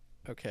 I'd be like,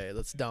 okay,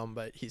 that's dumb,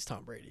 but he's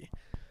Tom Brady.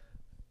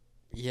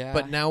 Yeah.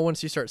 But now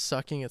once you start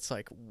sucking, it's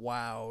like,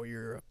 wow,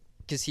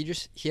 because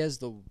he has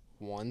the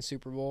one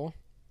Super Bowl.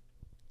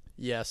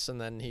 Yes, and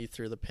then he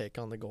threw the pick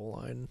on the goal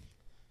line.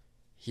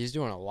 He's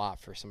doing a lot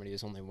for somebody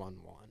who's only won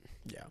one.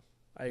 Yeah,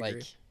 I agree.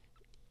 Like,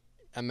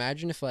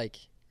 imagine if like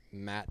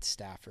Matt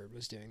Stafford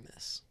was doing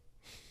this.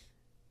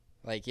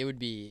 Like it would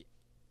be,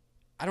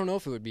 I don't know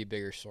if it would be a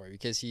bigger story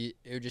because it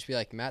would just be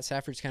like Matt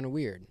Stafford's kind of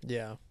weird.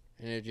 Yeah,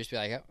 and it would just be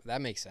like, oh,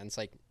 that makes sense.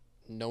 Like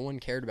no one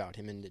cared about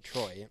him in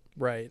Detroit.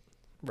 Right.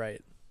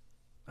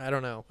 I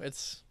don't know.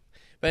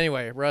 But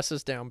anyway, Russ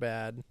is down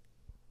bad.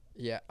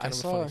 Yeah, kind of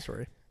a funny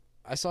story.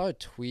 I saw a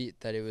tweet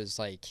that it was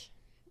like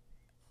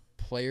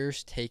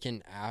players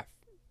taken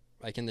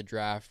like in the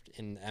draft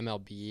in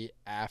MLB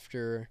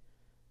after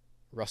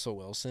Russell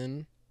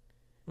Wilson,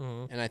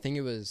 and I think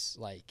it was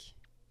like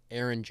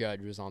Aaron Judge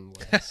was on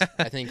the list.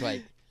 I think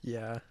like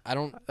that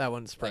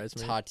wouldn't surprise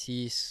me.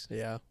 Tatis,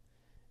 and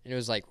it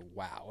was like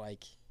wow,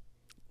 like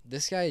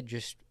this guy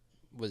just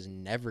was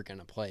never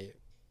gonna play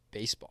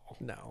baseball.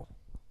 No,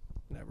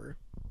 never.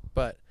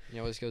 But he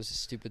always goes to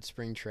stupid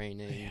spring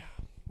training. Yeah,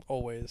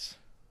 always.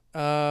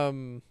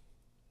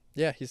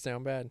 He's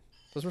down bad.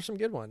 Those were some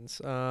good ones.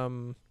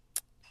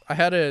 I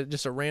had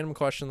just a random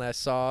question that I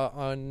saw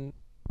on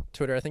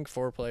Twitter. I think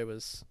Foreplay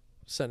was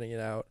sending it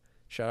out.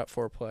 Shout out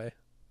Foreplay.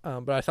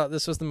 But I thought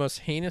this was the most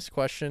heinous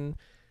question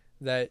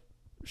that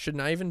should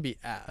not even be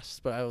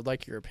asked, but I would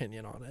like your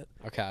opinion on it.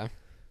 Okay.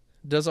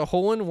 Does a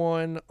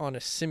hole-in-one on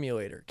a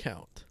simulator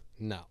count?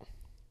 No.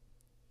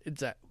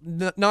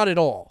 Not at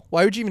all.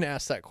 Why would you even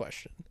ask that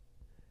question?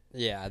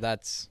 Yeah,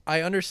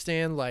 I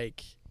understand,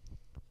 like,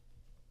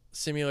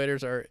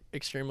 simulators are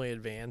extremely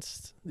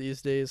advanced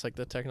these days. Like,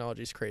 the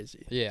technology's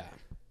crazy. Yeah.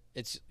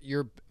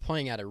 You're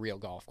playing at a real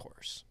golf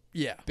course.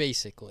 Yeah.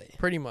 Basically.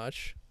 Pretty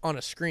much. On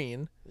a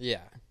screen.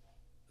 Yeah.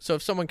 So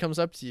if someone comes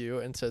up to you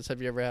and says, have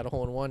you ever had a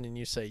hole-in-one? And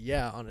you say,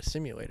 yeah, on a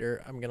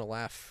simulator, I'm going to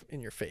laugh in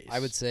your face. I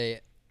would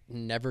say,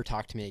 never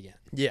talk to me again.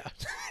 Yeah,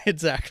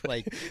 exactly.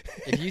 Like,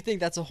 if you think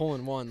that's a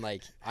hole-in-one,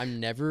 like,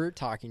 I'm never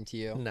talking to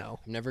you. No.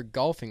 I'm never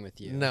golfing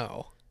with you.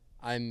 No.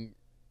 And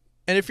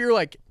if you're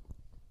like,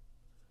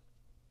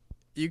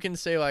 you can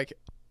say like,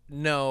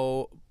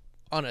 no,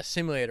 on a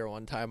simulator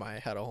one time I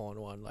had a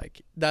hole-in-one.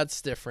 Like,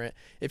 that's different.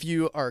 If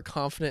you are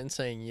confident in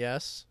saying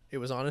yes, it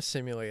was on a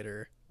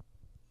simulator,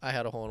 I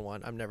had a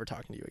hole-in-one, I'm never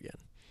talking to you again.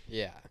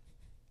 Yeah.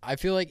 I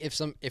feel like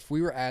if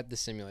we were at the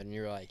simulator and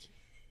you were like,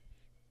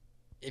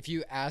 if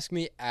you ask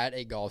me at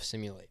a golf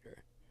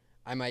simulator,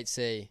 I might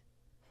say,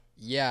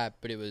 yeah,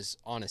 but it was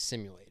on a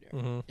simulator.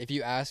 Mm-hmm. If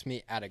you ask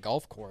me at a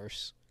golf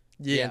course,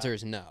 the answer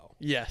is no.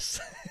 Yes.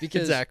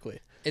 Because exactly.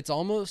 It's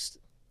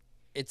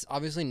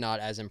obviously not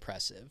as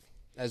impressive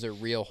as a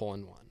real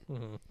hole-in-one.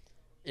 Mm-hmm.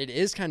 It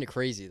is kind of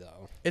crazy,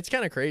 though. It's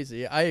kind of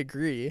crazy. I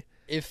agree.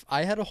 If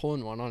I had a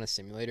hole-in-one on a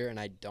simulator and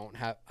I don't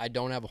have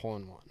a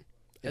hole-in-one,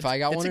 if I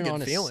got one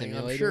on a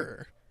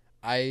simulator,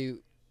 I'm sure.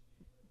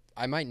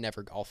 I might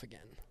never golf again.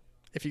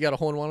 If you got a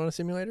hole-in-one on a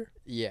simulator?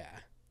 Yeah.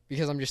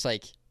 Because I'm just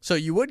like... So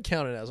you would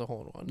count it as a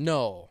hole-in-one?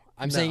 No.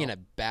 I'm saying in a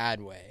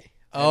bad way.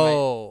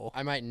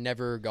 I might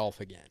never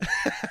golf again.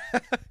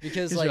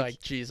 Because you're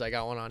like, geez, I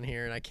got one on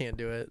here and I can't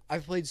do it.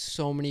 I've played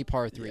so many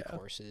par 3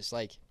 courses.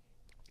 Like,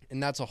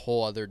 and that's a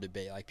whole other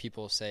debate. Like,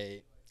 people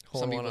say...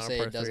 Some people say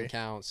it doesn't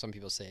count. Some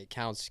people say it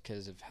counts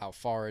because of how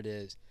far it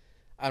is.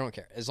 I don't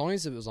care. As long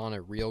as it was on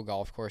a real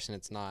golf course and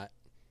it's not,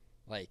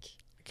 like...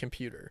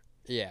 Computer.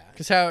 Yeah.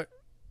 Because how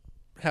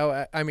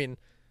I mean,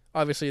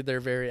 obviously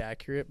they're very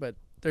accurate, but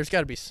there's got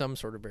to be some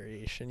sort of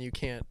variation. You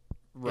can't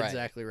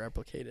exactly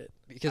replicate it.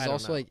 Because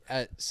also, like,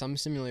 at some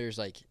simulators,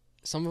 like,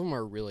 some of them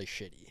are really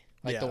shitty.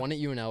 Like, the one at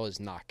UNL is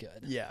not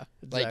good. Yeah,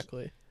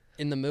 exactly. Like,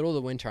 in the middle of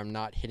the winter, I'm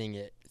not hitting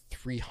it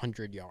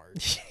 300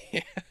 yards.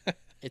 Yeah.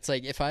 It's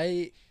like, if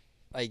I...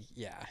 Like,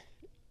 yeah,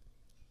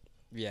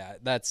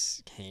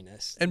 that's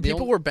heinous. And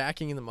people were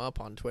backing them up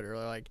on Twitter.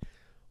 They're like,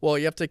 well,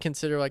 you have to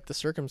consider, like, the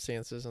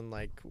circumstances and,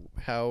 like,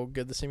 how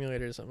good the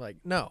simulator is. I'm like,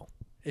 no.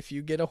 If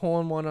you get a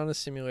hole-in-one on a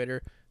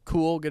simulator,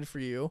 cool, good for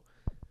you.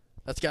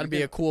 That's got to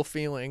be a cool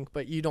feeling,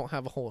 but you don't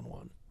have a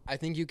hole-in-one. I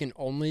think you can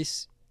only...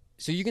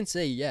 So you can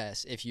say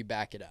yes if you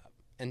back it up.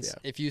 And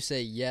if you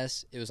say,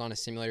 yes, it was on a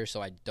simulator,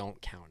 so I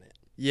don't count it.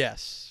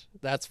 Yes,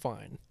 that's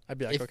fine. I'd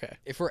be like, okay.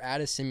 If we're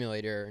at a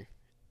simulator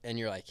and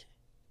you're like...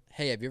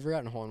 Hey, have you ever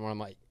gotten a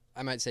hole-in-one?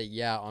 I might say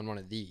yeah on one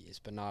of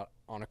these, but not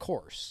on a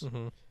course.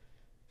 Mm-hmm.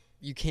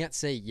 You can't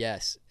say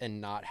yes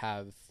and not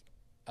have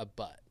a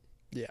but.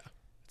 Yeah,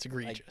 it's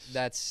egregious. Like,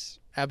 that's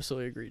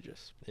absolutely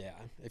egregious. Yeah,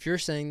 if you're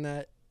saying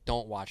that,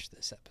 don't watch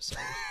this episode.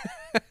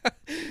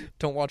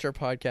 Don't watch our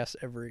podcast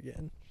ever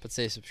again. But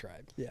say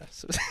subscribe. Yeah,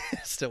 so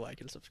still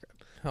like and subscribe.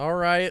 All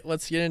right,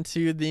 let's get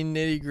into the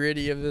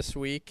nitty-gritty of this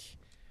week.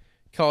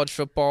 College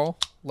football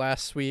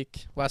last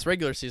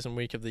regular season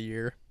week of the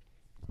year.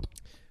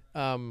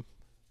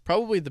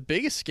 Probably the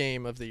biggest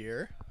game of the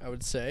year, I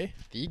would say.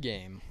 The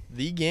game.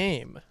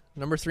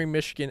 Number 3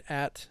 Michigan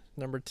at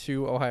number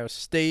 2 Ohio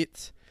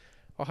State.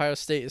 Ohio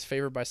State is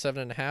favored by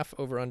 7.5.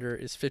 Over under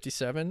is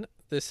 57.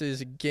 This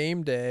is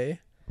game day.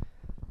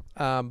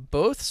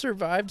 Both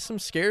survived some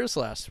scares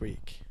last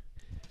week.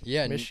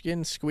 Yeah,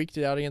 Michigan squeaked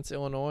it out against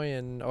Illinois,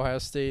 and Ohio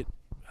State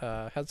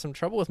had some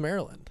trouble with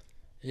Maryland.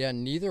 Yeah,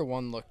 neither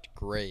one looked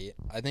great.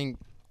 I think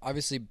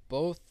obviously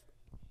both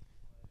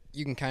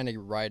you can kind of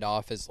write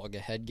off as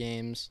look-ahead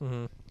games.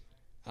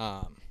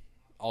 Mm-hmm.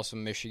 Also,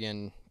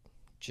 Michigan,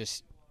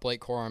 just Blake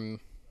Corum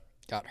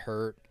got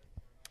hurt.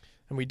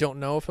 And we don't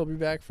know if he'll be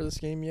back for this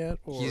game yet.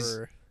 Or he's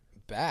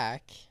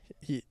back.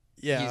 He's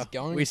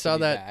going we saw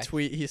that back.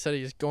 Tweet. He said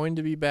he's going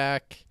to be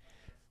back,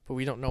 but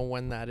we don't know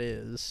when that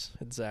is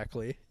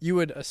exactly. You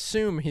would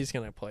assume he's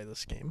going to play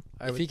this game.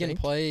 If he can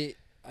play,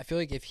 I feel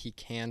like if he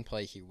can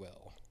play, he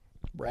will.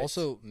 Right.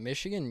 Also,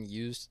 Michigan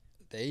used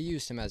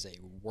him as a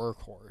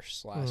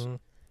workhorse last. Mm-hmm.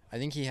 I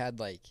think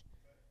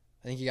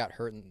he got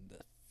hurt in the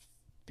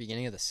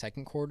beginning of the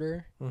second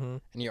quarter, mm-hmm.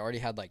 and he already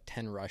had like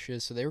 10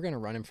 rushes. So they were going to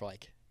run him for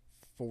like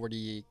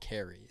 40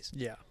 carries.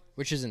 Yeah,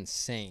 which is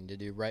insane to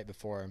do right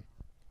before,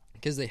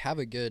 because they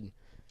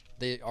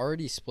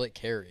already split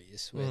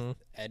carries with mm-hmm.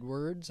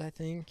 Edwards, I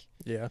think.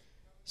 Yeah.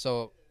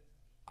 So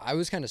I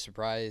was kind of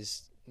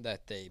surprised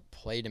that they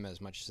played him as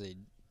much as they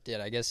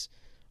did. I guess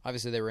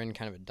obviously they were in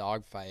kind of a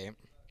dogfight,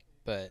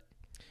 but.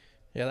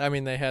 Yeah, I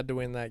mean, they had to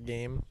win that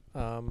game,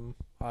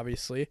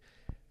 obviously.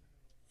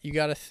 You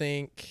got to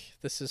think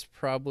this is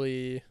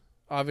probably,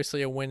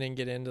 obviously, a win and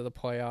get into the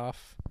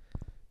playoff,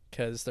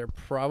 because they're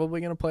probably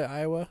going to play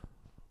Iowa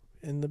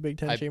in the Big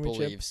Ten Championship.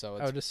 I believe so.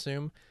 I would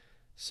assume.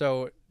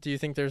 So, do you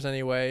think there's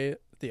any way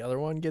the other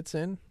one gets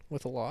in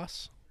with a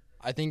loss?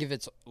 I think if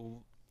it's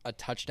a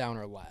touchdown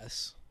or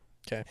less.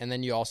 Okay. And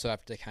then you also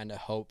have to kind of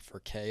hope for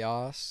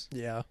chaos.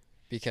 Yeah.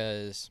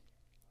 Because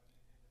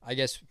I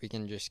guess we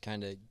can just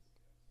kind of...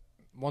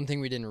 One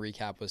thing we didn't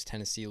recap was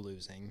Tennessee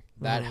losing.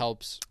 That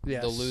helps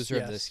the loser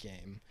of this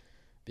game,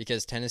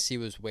 because Tennessee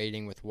was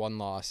waiting with one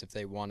loss. If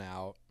they won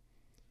out,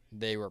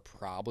 they were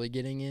probably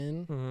getting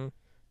in,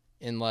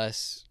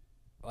 unless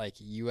like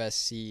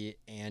USC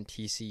and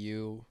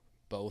TCU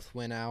both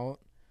went out.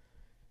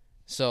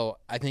 So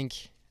I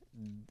think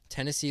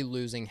Tennessee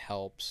losing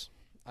helps.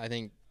 I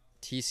think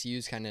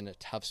TCU's kind of in a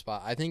tough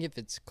spot. I think if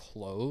it's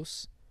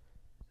close,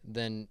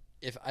 then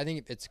if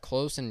it's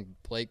close and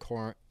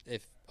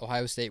if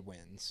Ohio State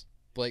wins,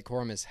 Blake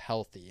Corum is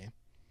healthy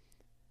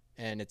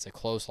and it's a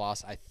close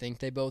loss, I think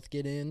they both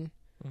get in.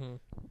 Mm-hmm.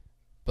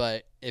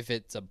 But if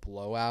it's a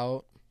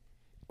blowout,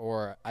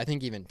 or I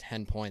think even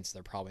 10 points,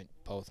 they're probably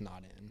both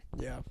not in.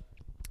 Yeah,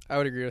 I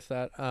would agree with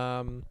that.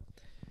 I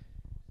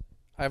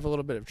have a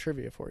little bit of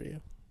trivia for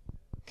you.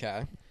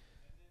 Okay.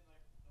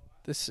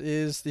 This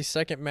is the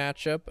second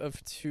matchup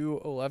of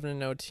two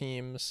 11-0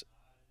 teams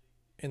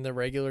in the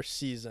regular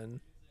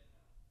season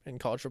in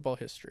college football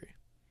history.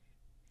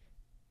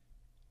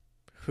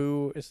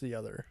 Who is the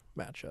other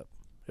matchup?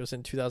 It was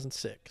in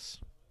 2006.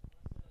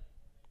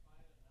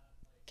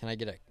 Can I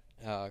get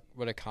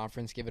would a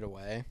conference give it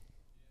away?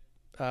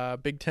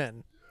 Big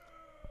Ten.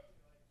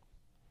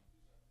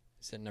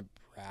 Is it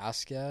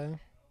Nebraska?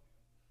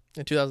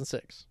 In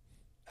 2006.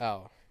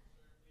 Oh.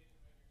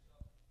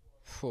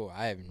 Phew,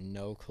 I have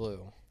no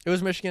clue. It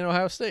was Michigan and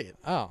Ohio State.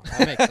 Oh,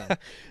 that makes sense.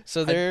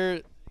 So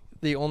they're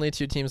the only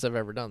two teams that have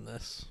ever done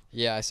this.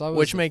 Yeah, I saw it was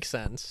which makes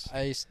sense.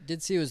 I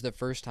did see it was the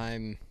first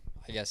time,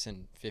 I guess,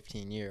 in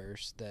 15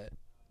 years that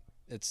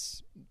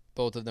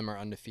both of them are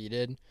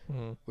undefeated,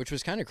 which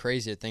was kind of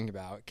crazy to think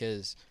about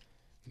because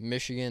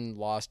Michigan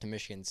lost to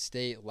Michigan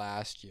State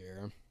last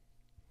year.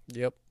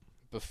 Yep.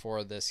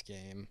 Before this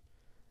game.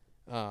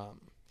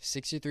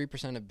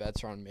 63% of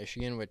bets are on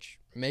Michigan, which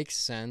makes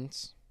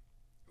sense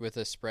with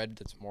a spread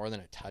that's more than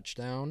a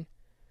touchdown.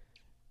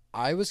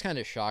 I was kind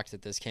of shocked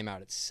that this came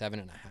out at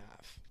 7.5.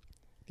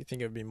 You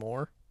think it would be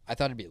more? I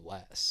thought it'd be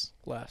less.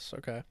 Less,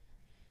 okay.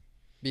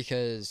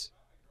 Because,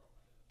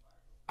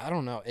 I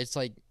don't know. It's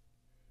like,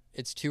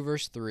 it's 2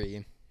 versus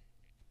 3.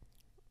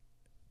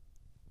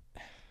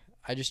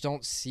 I just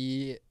don't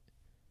see.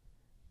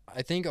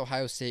 I think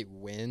Ohio State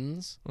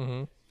wins.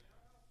 Mm-hmm.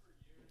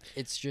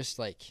 It's just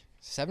like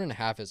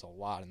 7.5 is a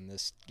lot in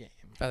this game.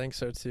 I think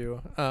so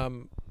too.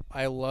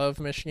 I love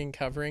Michigan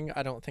covering.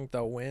 I don't think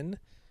they'll win.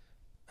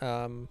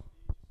 But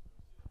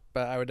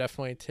I would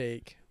definitely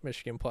take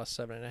Michigan plus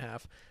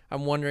 7.5.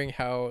 I'm wondering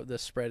how the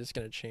spread is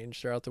going to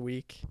change throughout the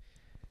week.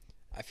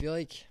 I feel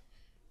like,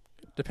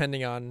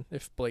 depending on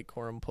if Blake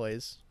Corum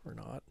plays or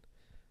not.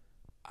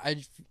 I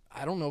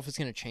don't know if it's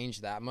going to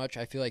change that much.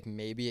 I feel like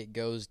maybe it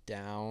goes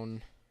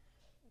down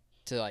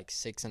to like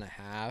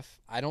 6.5.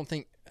 I don't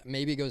think,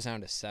 maybe it goes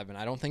down to 7.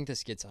 I don't think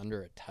this gets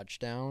under a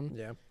touchdown.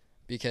 Yeah.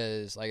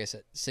 Because, like I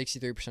said,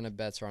 63% of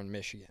bets are on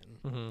Michigan.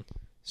 Mm-hmm.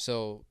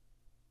 So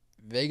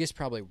Vegas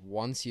probably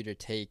wants you to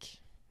take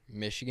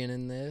Michigan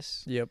in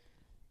this. Yep.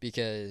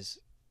 Because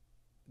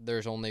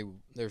there's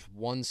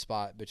one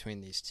spot between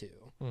these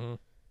two. Mm-hmm.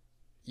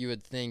 You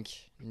would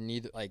think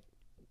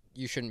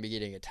you shouldn't be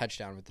getting a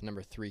touchdown with the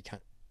number 3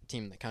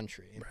 team in the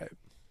country.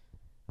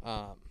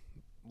 Right.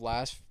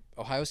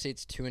 Ohio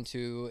State's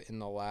 2-2 in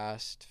the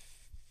last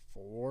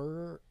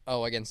 4.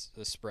 Oh, against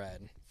the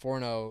spread.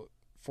 4-0,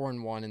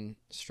 4-1 and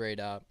straight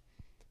up.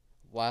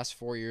 Last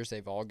 4 years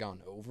they've all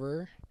gone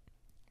over,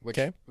 which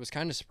was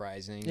kind of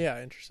surprising.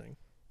 Yeah, interesting.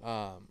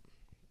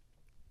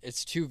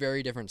 It's 2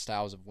 very different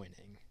styles of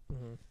winning.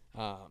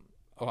 Mm-hmm.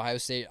 Ohio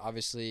State,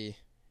 obviously,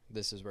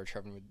 this is where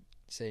Trevor would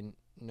say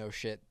no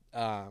shit.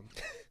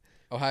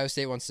 Ohio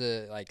State wants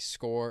to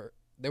score.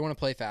 They want to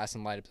play fast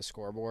and light up the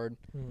scoreboard.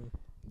 Mm-hmm.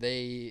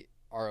 They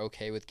are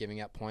okay with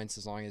giving up points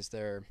as long as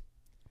they're,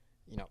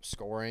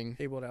 scoring.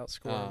 Able to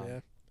outscore them, yeah.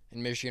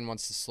 And Michigan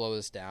wants to slow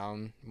this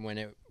down, win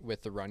it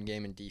with the run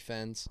game and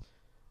defense.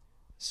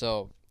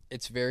 So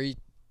it's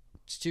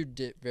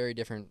 2 very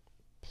different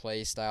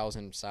play styles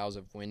and styles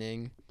of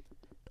winning.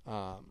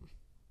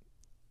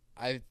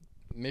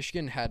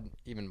 Michigan had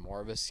even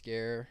more of a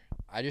scare.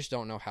 I just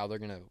don't know how they're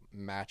going to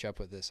match up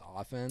with this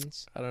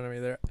offense. I don't know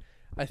either.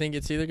 I think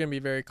it's either going to be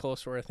very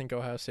close or I think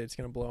Ohio State's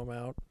going to blow them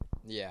out.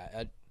 Yeah.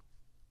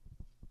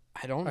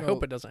 I don't know. I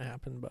hope it doesn't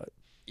happen, but.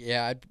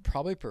 Yeah, I'd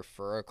probably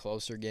prefer a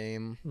closer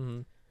game.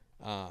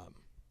 Mm-hmm.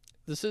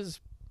 This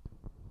is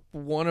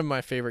one of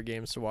my favorite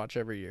games to watch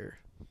every year.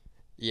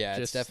 Yeah,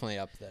 it's definitely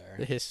up there.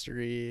 The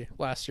history.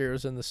 Last year it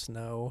was in the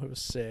snow. It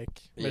was sick.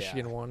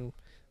 Michigan won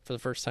for the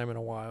first time in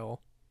a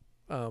while.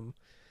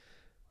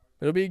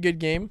 It'll be a good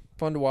game,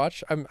 fun to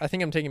watch. I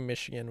think I'm taking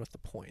Michigan with the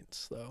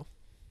points though.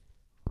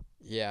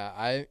 Yeah,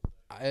 I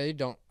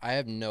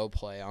have no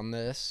play on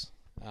this.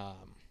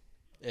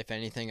 If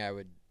anything, I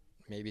would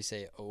maybe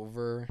say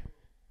over.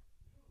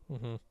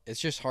 Mm-hmm. It's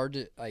just hard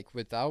to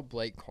without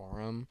Blake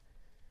Corum.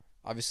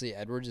 Obviously,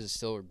 Edwards is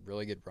still a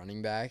really good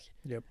running back.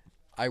 Yep.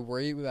 I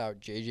worry about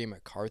J.J.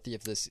 McCarthy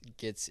if this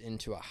gets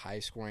into a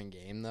high-scoring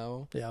game,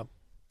 though. Yeah.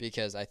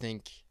 Because I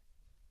think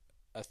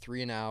a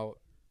 3-and-out,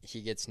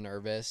 he gets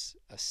nervous.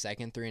 A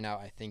second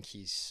 3-and-out, I think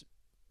he's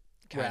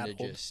kind of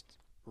just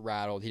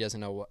rattled. He doesn't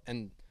know what.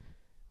 And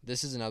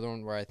this is another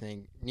one where I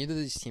think neither of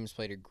these teams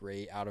played a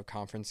great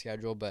out-of-conference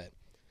schedule, but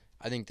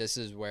I think this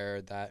is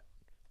where that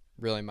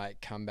really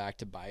might come back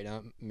to bite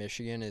them.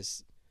 Michigan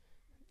is,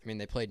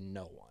 they played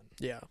no one.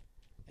 Yeah.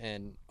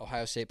 And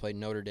Ohio State played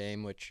Notre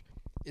Dame, which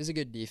is a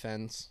good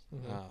defense.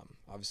 Mm-hmm.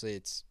 Obviously,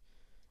 it's,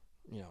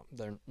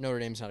 Notre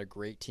Dame's not a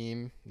great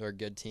team. They're a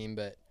good team,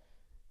 but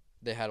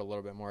they had a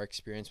little bit more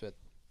experience with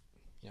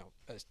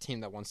a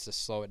team that wants to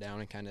slow it down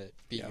and kind of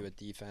beat you with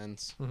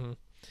defense. Mm-hmm.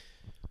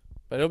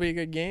 But it'll be a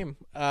good game.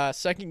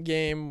 Second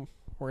game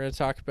we're going to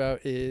talk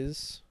about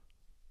is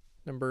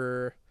I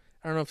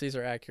don't know if these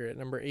are accurate,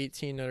 number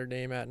 18 Notre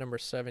Dame at number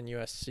 7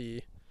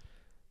 USC.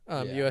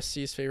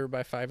 USC is favored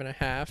by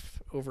 5.5.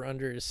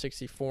 Over-under is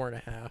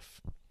 64.5.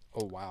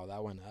 Oh, wow,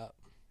 that went up.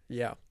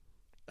 Yeah.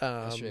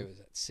 Yesterday was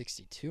at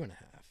 62.5.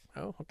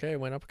 Oh, okay,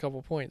 went up a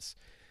couple points.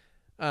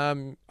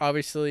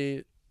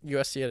 Obviously,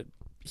 USC had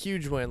a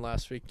huge win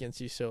last week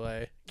against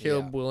UCLA.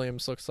 Caleb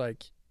Williams looks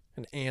like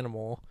an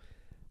animal.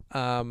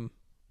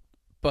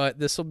 But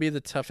this will be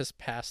the toughest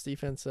pass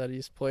defense that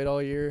he's played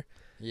all year.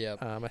 Yeah.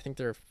 I think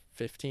they're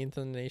 15th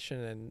in the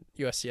nation, and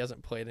USC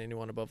hasn't played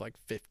anyone above like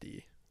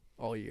 50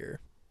 all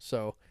year.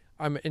 So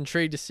I'm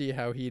intrigued to see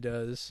how he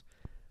does.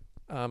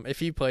 If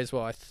he plays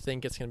well, I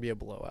think it's going to be a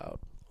blowout,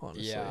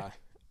 honestly. Yeah,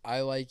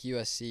 I like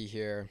USC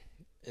here.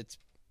 It's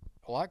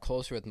a lot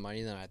closer with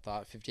money than I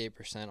thought,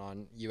 58%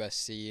 on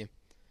USC.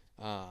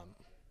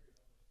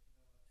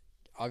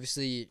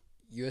 Obviously,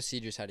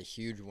 USC just had a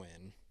huge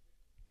win.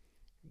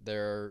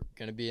 They're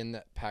going to be in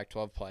the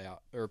Pac-12 playoff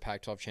or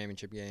Pac-12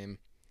 championship game.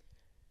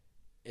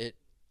 It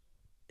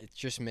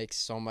just makes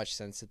so much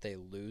sense that they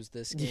lose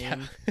this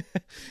game.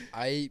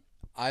 Yeah.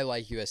 I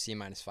like USC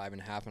minus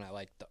 5.5, and I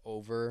like the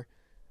over,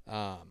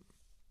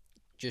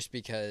 just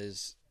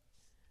because.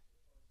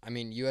 I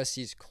mean,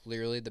 USC is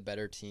clearly the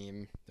better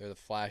team. They're the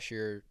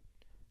flashier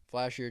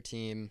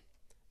team.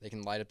 They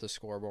can light up the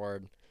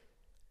scoreboard.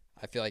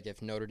 I feel like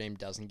if Notre Dame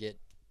doesn't get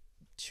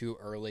 2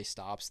 early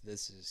stops,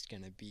 this is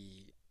going to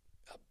be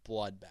a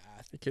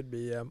bloodbath. It could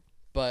be, yeah.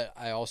 But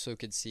I also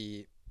could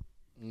see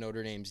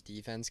Notre Dame's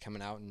defense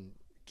coming out and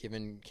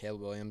giving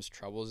Caleb Williams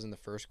troubles in the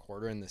first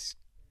quarter, and this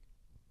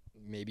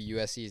maybe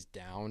USC is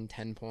down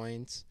 10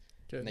 points,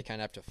 and they kind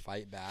of have to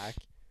fight back.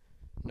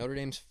 Notre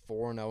Dame's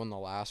 4-0 in the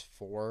last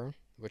 4,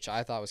 which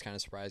I thought was kind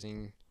of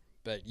surprising,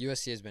 but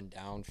USC has been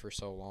down for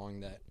so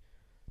long that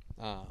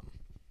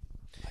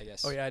I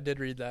guess. Oh, yeah, I did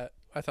read that.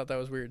 I thought that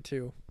was weird,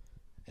 too.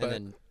 And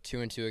then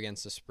 2-2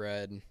 against the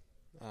spread.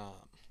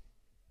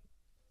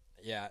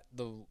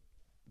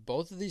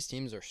 Both of these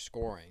teams are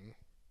scoring.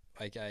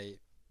 Like, I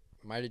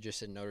might have just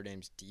said Notre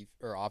Dame's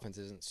offense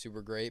isn't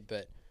super great,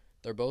 but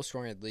they're both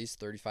scoring at least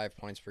 35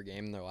 points per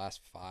game in their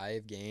last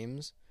 5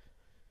 games.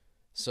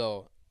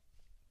 So,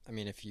 I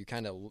mean, if you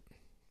kind of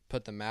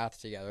put the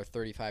math together,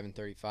 35 and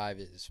 35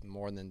 is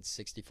more than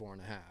 64.5.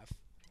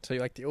 So you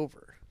like the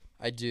over?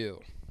 I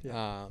do.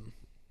 Yeah.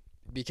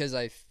 Because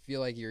I feel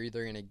like you're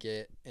either going to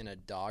get in a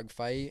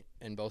dogfight,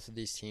 and both of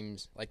these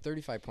teams, like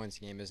 35 points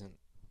a game isn't,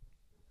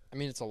 I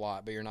mean, it's a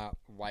lot, but you're not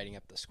lighting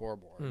up the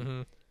scoreboard.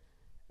 Mm-hmm.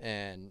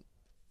 And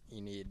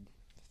you need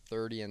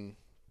 30 and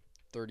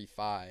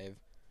 35.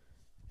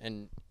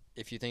 And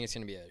if you think it's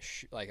going to be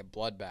a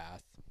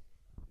bloodbath,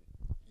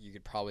 you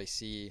could probably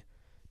see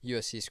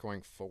USC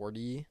scoring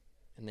 40,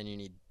 and then you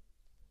need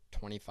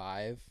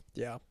 25.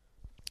 Yeah.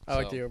 I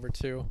like the over,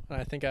 too. And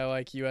I think I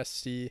like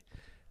USC.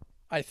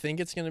 I think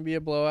it's going to be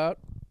a blowout,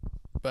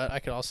 but I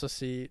could also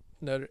see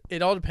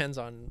it all depends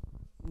on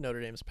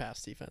Notre Dame's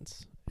pass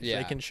defense. If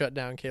they can shut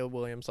down Caleb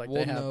Williams like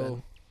they have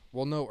been.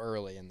 We'll know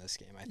early in this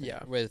game, I think.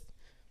 Yeah. With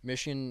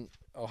Michigan,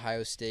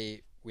 Ohio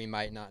State, we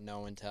might not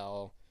know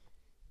until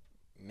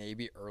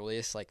maybe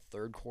earliest, like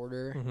third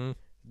quarter. Mm-hmm.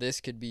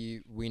 This could be,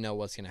 we know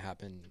what's going to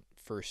happen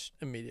first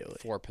immediately.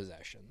 4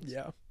 possessions.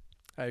 Yeah,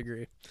 I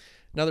agree.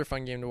 Another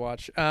fun game to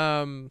watch.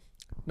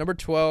 Number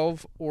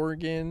 12,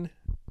 Oregon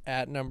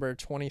at number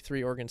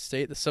 23, Oregon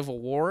State. The Civil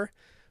War.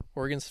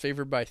 Oregon's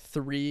favored by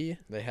 3.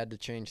 They had to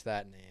change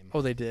that name.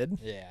 Oh, they did?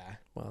 Yeah.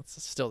 Well,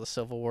 it's still the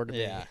Civil War to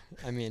me. Yeah,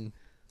 I mean.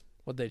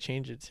 What'd they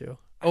change it to?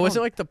 Oh, is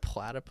it like the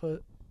platypus?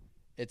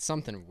 It's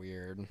something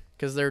weird.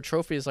 Because their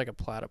trophy is like a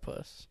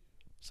platypus.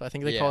 So I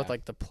think they call it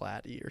like the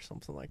Platy or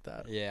something like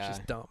that. Yeah. It's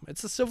just dumb.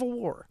 It's the Civil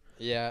War.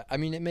 Yeah, I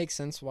mean, it makes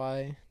sense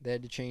why they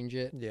had to change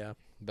it. Yeah.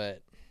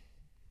 But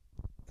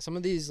some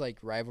of these, like,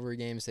 rivalry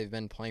games they've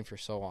been playing for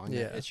so long.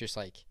 Yeah. It's just,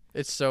 like.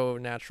 It's so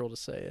natural to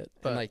say it.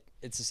 But and, like,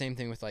 it's the same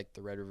thing with, like,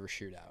 the Red River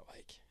Shootout.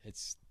 Like,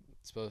 it's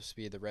supposed to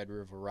be the Red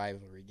River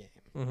rivalry game.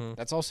 Mm-hmm.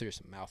 That's also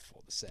just a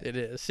mouthful to say. It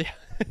is, yeah.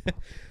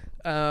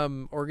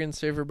 Oregon's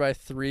favored by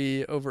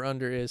 3.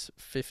 Over-under is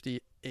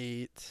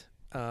 58.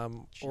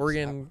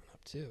 Oregon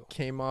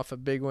came off a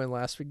big win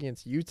last week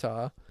against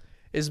Utah.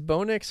 Is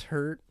Bo Nix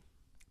hurt?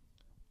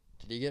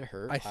 Did he get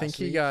hurt? I think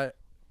he got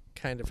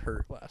kind of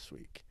hurt last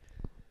week.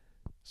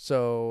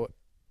 So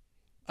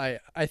I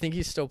think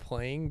he's still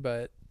playing,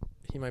 but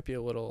he might be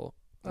a little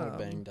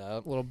banged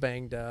up.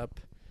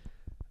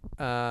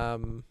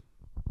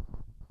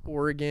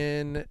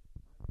 Oregon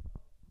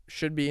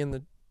should be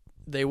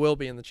they will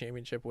be in the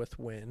championship with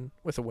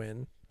a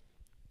win.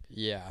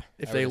 Yeah.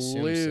 If they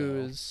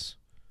lose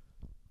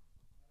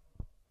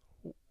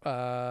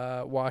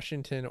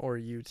Washington or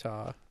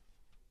Utah,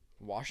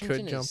 Washington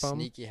could jump is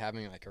sneaky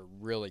having like a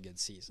really good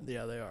season.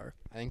 Yeah, they are.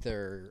 I think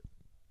they're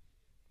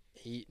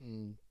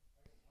 9-2.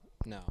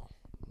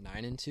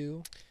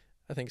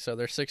 I think so.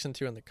 They're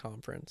 6-2 in the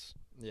conference.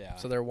 Yeah.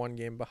 So they're 1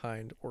 game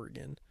behind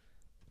Oregon.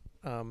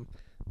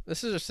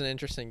 This is just an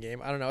interesting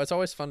game. I don't know. It's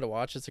always fun to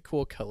watch. It's a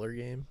cool color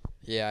game.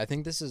 Yeah, I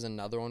think this is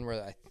another one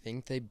where I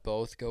think they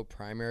both go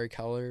primary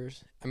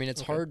colors. I mean,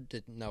 it's hard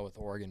to know with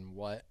Oregon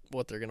what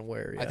they're going to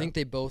wear. Yeah. I think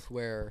they both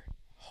wear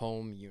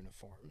home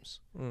uniforms.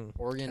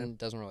 Oregon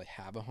doesn't really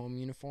have a home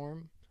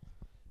uniform,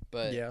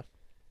 but yeah.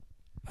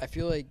 I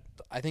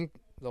think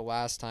the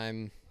last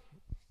time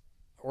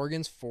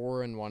Oregon's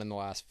 4-1 in the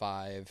last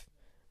 5,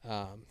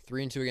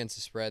 3-2 against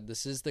the spread.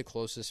 This is the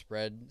closest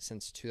spread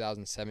since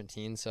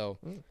 2017, so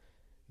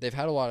they've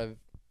had a lot of.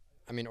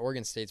 I mean,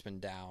 Oregon State's been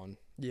down.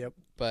 Yep.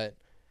 But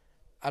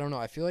I don't know.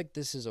 I feel like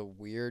this is a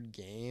weird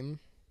game.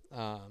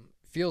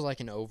 Feels like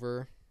an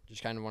over,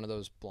 just kind of one of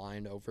those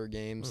blind over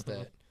games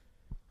that.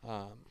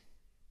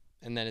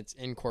 And then it's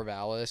in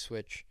Corvallis,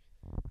 which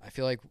I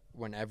feel like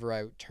whenever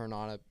I turn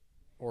on a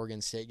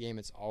Oregon State game,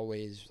 it's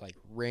always like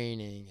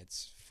raining,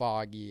 it's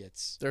foggy,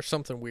 there's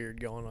something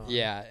weird going on.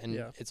 Yeah, and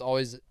it's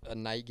always a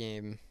night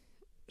game.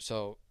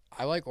 So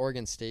I like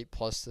Oregon State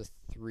plus the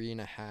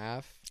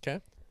 3.5.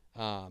 Okay.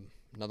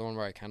 Another one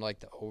where I kind of like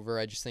the over.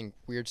 I just think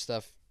weird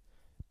stuff.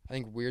 I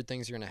think weird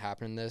things are going to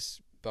happen in this.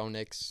 Bo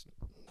Nix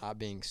not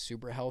being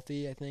super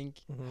healthy, I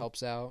think,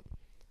 helps out.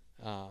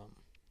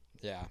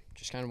 Yeah,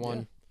 just kind of one.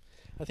 Yeah.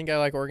 I think I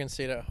like Oregon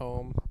State at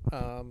home.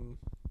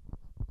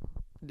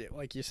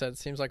 Like you said, it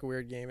seems like a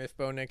weird game. If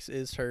Bo Nix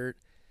is hurt,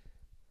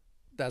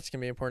 that's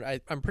going to be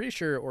important. I'm pretty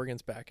sure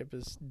Oregon's backup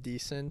is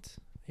decent.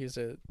 He's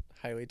a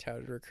highly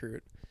touted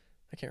recruit.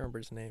 I can't remember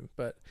his name,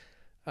 but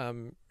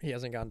he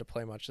hasn't gotten to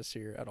play much this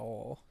year at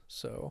all.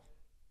 So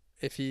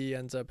if he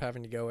ends up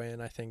having to go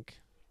in, I think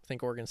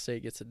Oregon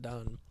State gets it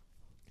done.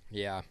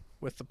 Yeah.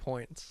 With the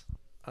points.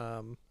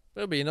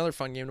 It'll be another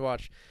fun game to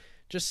watch.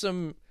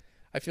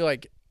 I feel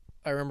like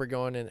I remember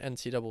going in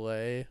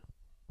NCAA,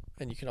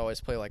 and you can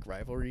always play like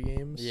rivalry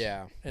games.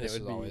 Yeah, and this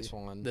was always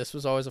fun. This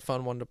was always a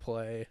fun one to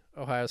play.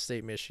 Ohio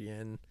State,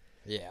 Michigan.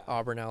 Yeah.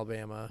 Auburn,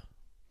 Alabama.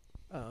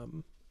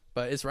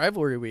 But it's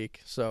rivalry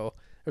week, so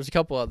there's a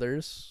couple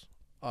others.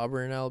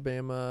 Auburn,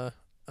 Alabama,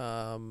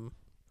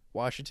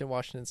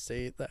 Washington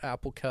State, the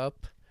Apple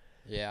Cup.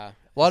 Yeah.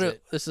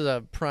 This is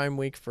a prime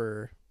week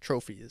for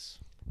trophies.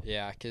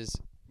 Yeah, because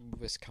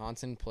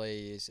Wisconsin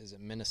plays, is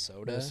it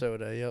Minnesota?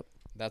 Minnesota, yep.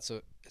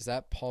 Is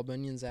that Paul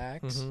Bunyan's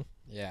axe? Mm-hmm.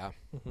 Yeah.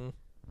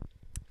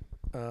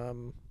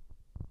 Mm-hmm.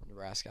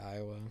 Nebraska,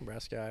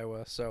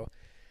 Iowa. So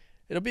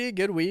it'll be a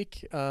good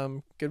week.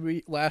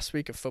 Last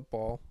week of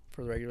football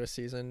for the regular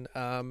season.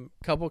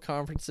 Couple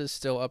conferences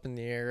still up in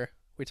the air.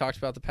 We talked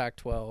about the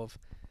Pac-12.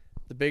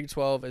 The Big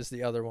 12 is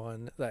the other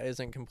one that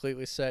isn't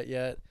completely set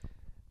yet.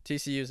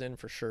 TCU's in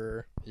for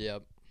sure.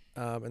 Yep.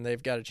 And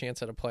they've got a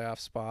chance at a playoff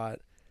spot.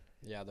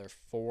 Yeah, they're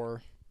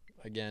 4.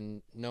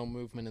 Again, no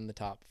movement in the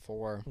top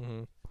 4.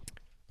 Mm-hmm.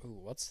 Ooh,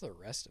 what's the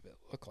rest of it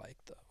look like,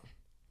 though?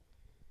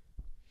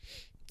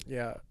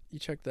 Yeah, you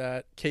check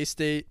that.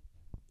 K-State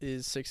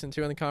is 6-2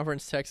 in the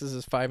conference. Texas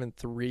is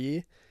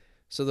 5-3.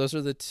 So those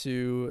are the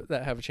two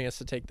that have a chance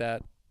to take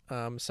that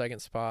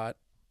second spot.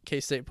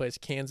 K-State plays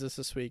Kansas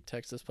this week.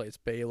 Texas plays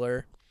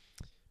Baylor.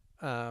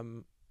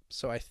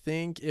 So I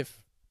think if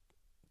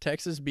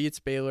Texas beats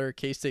Baylor,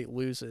 K-State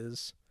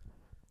loses.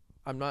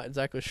 I'm not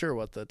exactly sure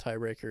what the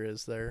tiebreaker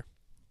is there.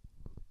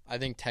 I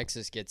think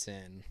Texas gets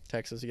in.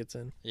 Texas gets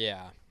in?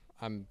 Yeah.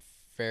 I'm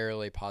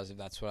fairly positive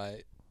that's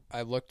what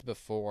I looked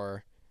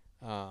before.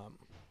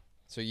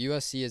 So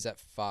USC is at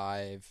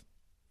 5.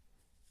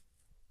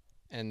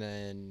 And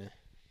then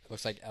it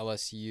looks like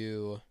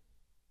LSU.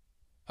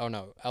 Oh,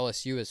 no.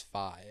 LSU is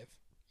 5.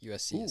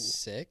 USC is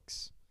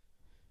 6.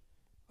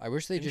 I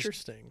wish they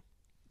Interesting.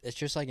 It's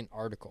just like an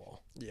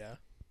article. Yeah.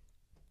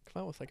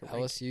 Come out with like a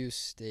LSU rank.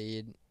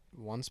 stayed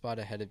one spot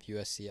ahead of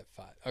USC at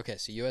 5. Okay,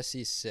 so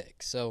USC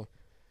 6. So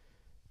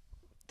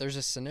there's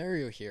a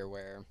scenario here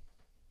where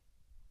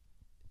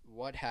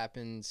what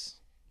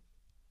happens,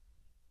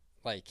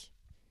 like,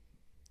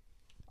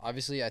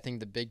 obviously I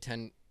think the Big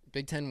Ten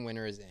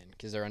winner is in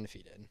because they're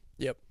undefeated.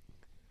 Yep.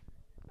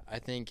 I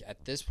think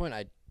at this point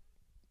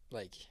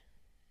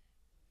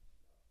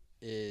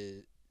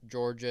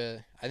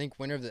Georgia. I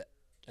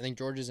think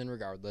Georgia's in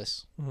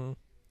regardless. Mm-hmm.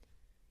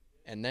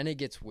 And then it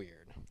gets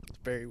weird. It's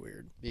very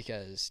weird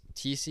because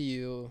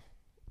TCU,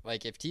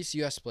 like if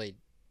TCU has to play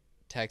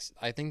Texas,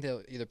 I think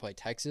they'll either play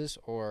Texas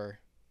or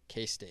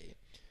K-State.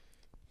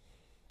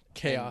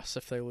 Chaos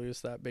if they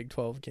lose that Big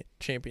 12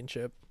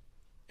 championship.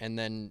 And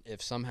then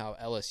if somehow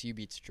LSU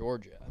beats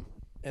Georgia.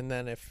 And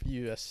then if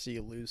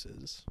USC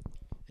loses.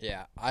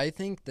 Yeah, I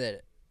think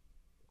that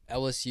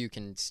LSU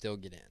can still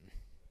get in.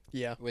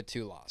 Yeah. With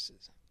 2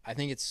 losses. I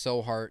think it's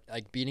so hard,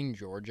 like beating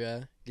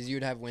Georgia, because you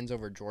would have wins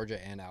over Georgia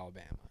and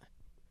Alabama.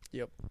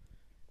 Yep.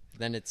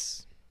 Then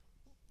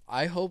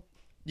I hope.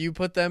 You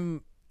put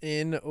them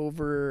in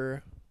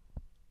over.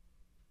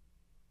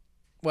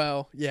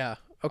 Well, yeah.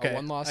 Okay. A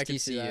 1-loss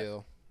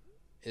TCU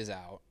is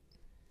out.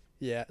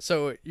 Yeah.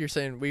 So you're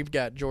saying we've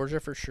got Georgia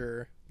for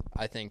sure.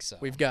 I think so.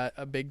 We've got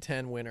a Big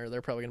Ten winner.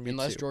 They're probably going to be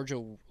unless 2.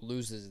 Georgia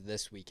loses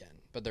this weekend,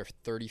 but they're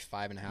 35.5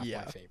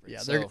 point favorites. Yeah,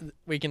 so,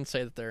 we can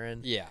say that they're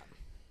in. Yeah.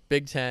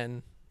 Big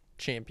Ten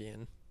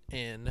champion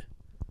in.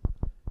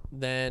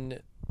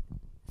 Then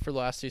for the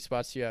last 2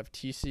 spots, you have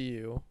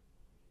TCU.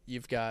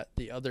 You've got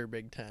the other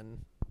Big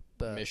Ten,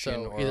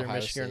 Michigan or either Ohio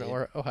Michigan State.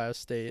 or Ohio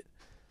State.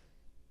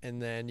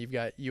 And then you've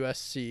got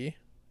USC.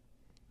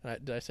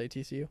 Did I say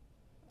TCU?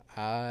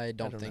 I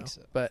don't think know.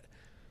 so. But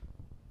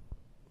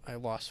I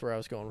lost where I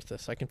was going with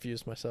this. I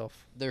confused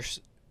myself.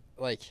 There's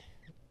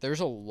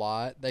a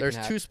lot. There's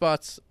 2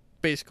 spots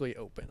basically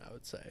open, I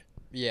would say.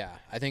 Yeah,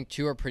 I think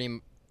 2 are pretty.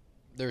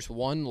 There's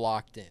 1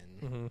 locked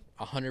in,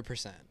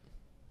 100%. Yep.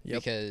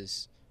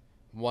 Because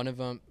one of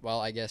them. Well,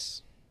 I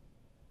guess.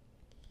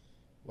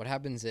 What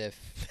happens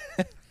if?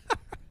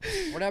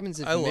 What happens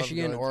if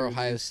Michigan or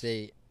Ohio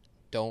State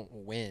don't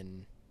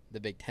win the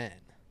Big Ten?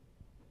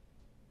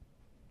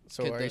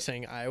 So are you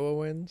saying Iowa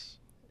wins?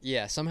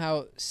 Yeah,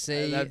 somehow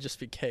say that'd just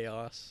be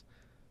chaos.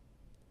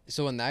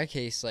 So in that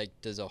case, like,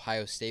 does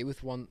Ohio State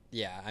with one?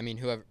 Yeah, I mean,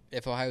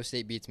 if Ohio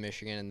State beats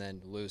Michigan and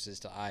then loses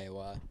to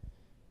Iowa,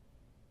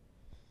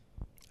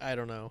 I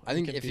don't know. I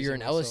think if you're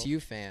an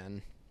LSU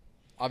fan,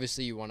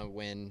 obviously you want to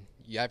win.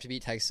 You have to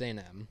beat Texas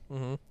A&M,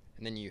 and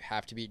then you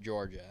have to beat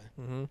Georgia,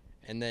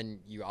 and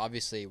then you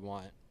obviously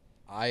want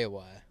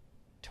Iowa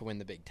to win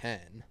the Big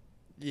Ten.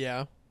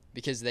 Yeah,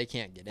 because they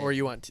can't get in. Or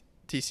you want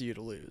TCU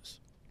to lose.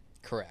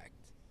 Correct.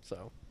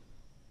 So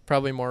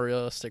probably more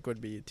realistic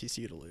would be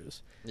TCU to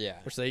lose. Yeah.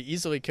 Which they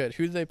easily could.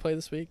 Who do they play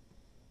this week?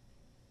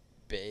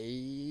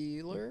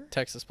 Baylor?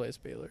 Texas plays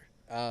Baylor.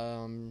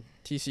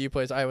 TCU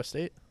plays Iowa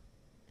State?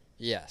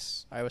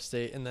 Yes. Iowa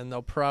State. And then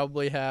they'll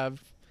probably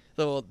have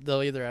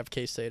they'll either have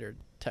K-State or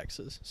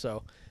Texas.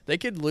 So they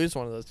could lose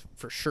one of those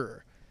for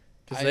sure.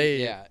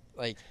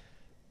 Like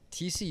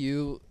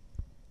TCU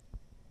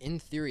in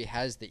theory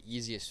has the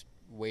easiest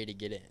way to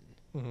get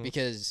in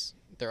because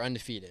they're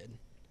undefeated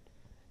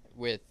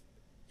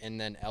and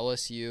then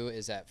LSU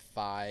is at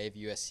 5,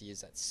 USC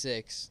is at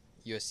 6.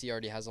 USC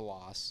already has a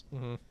loss.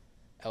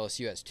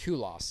 LSU has 2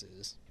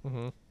 losses.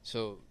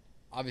 So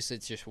obviously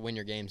it's just win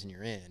your games and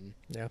you're in.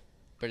 Yeah.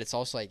 But it's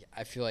also like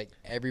I feel like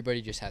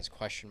everybody just has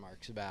question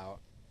marks about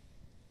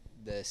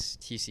this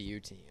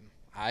TCU team.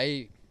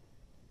 I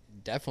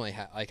definitely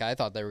I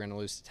thought they were going to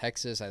lose to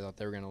Texas. I thought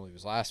they were going to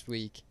lose last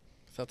week.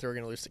 I thought they were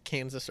going to lose to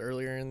Kansas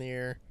earlier in the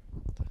year.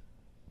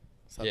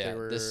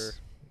 This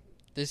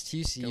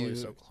TCU going to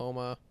lose to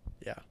Oklahoma.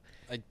 Yeah.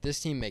 Like, this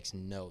team makes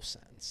no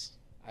sense.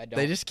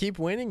 They just keep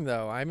winning,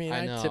 though. I mean,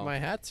 I tip my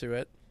hat to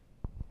it.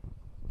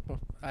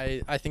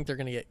 I think they're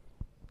going to get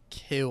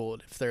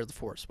killed if they're the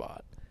 4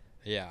 spot.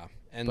 Yeah.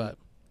 But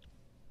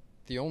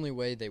the only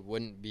way they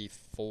wouldn't be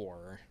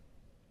 4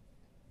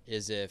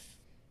 is if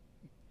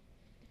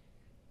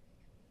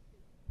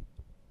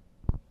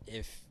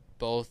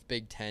both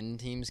Big Ten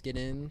teams get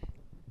in,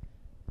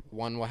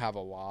 one will have a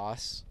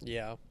loss.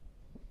 Yeah.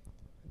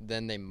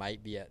 Then they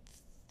might be at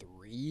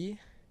 3.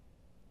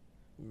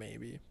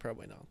 Maybe.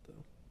 Probably not,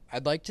 though.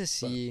 I'd like to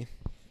see,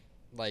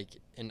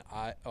 an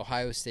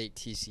Ohio State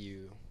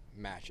TCU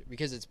match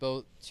because it's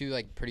both 2,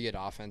 pretty good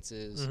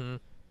offenses.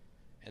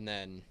 And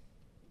then,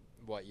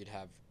 you'd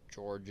have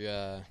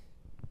Georgia,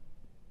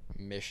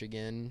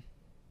 Michigan.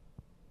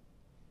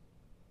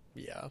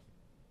 Yeah.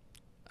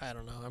 I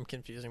don't know. I'm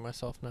confusing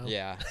myself now.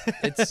 Yeah.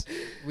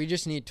 We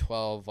just need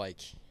 12,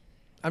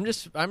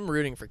 I'm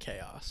rooting for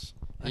chaos.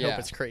 I hope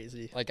it's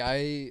crazy.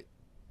 I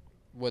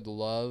would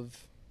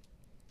love...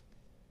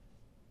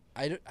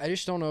 I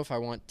just don't know if I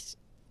want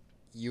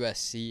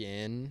USC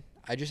in.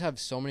 I just have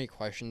so many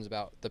questions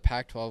about the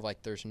Pac-12.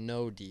 There's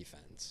no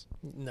defense.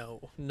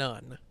 No,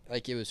 none.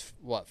 It was,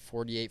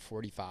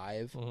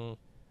 48-45?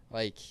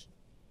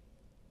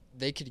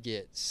 They could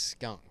get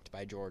skunked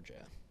by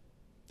Georgia.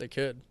 They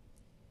could.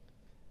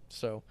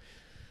 So,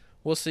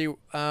 we'll see.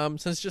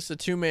 Since it's just a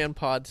 2-man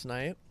pod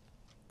tonight,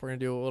 we're going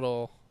to do a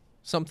little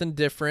something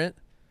different.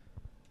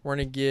 We're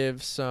going to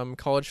give some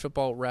college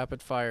football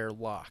rapid-fire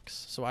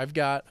locks. So, I've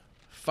got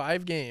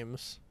 5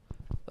 games.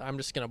 I'm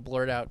just going to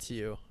blurt out to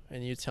you,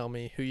 and you tell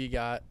me who you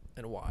got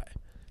and why.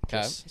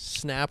 Okay. Just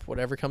snap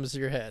whatever comes to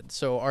your head.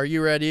 So, are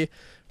you ready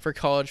for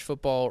college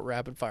football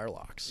rapid-fire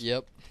locks?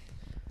 Yep.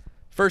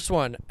 First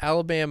one,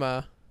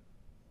 Alabama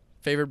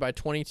favored by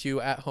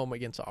 22 at home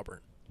against Auburn.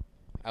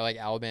 I like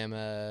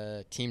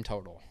Alabama team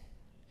total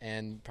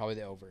and probably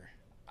the over.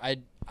 I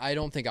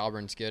don't think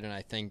Auburn's good, and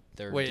I think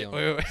they're Wait.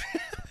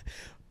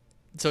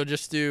 So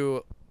just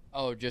do...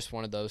 Oh, just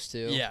one of those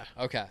 2? Yeah.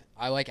 Okay.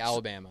 I like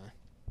Alabama.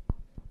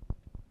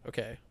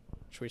 Okay.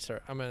 Should we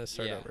start? I'm going to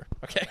start over.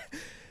 Okay.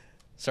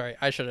 Sorry,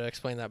 I should have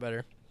explained that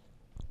better.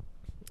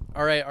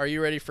 All right, are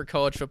you ready for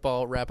college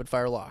football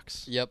rapid-fire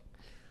locks? Yep.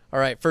 All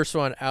right, first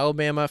one,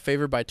 Alabama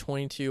favored by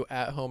 22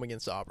 at home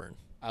against Auburn.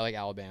 I like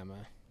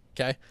Alabama.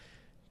 Okay.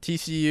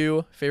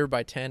 TCU favored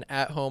by 10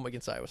 at home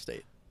against Iowa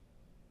State.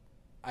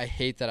 I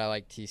hate that I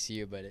like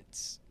TCU, but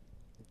it's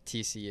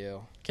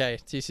TCU. Okay,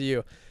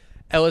 TCU.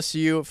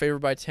 LSU favored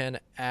by 10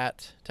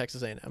 at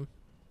Texas A&M.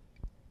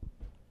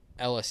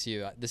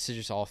 LSU. This is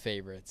just all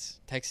favorites.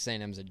 Texas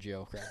A&M's a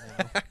joke right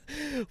now.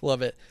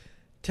 Love it.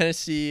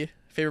 Tennessee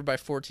favored by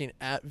 14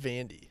 at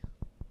Vandy.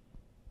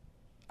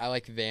 I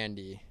like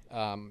Vandy.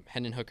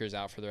 Hendon Hooker's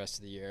out for the rest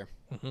of the year.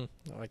 I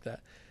like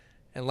that.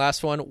 And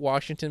last one,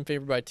 Washington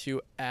favored by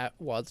 2 at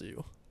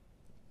Wazoo.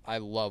 I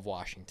love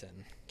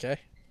Washington. Okay.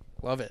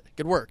 Love it.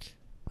 Good work.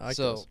 I like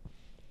those.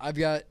 I've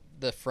got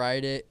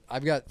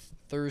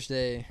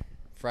Thursday,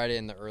 Friday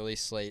in the early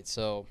slate.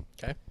 So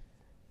okay.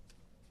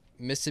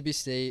 Mississippi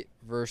State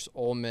versus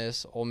Ole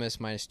Miss. Ole Miss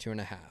minus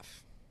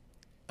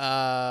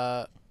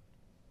 2.5.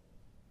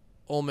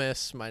 Ole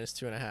Miss minus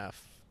 2.5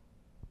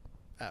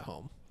 at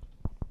home.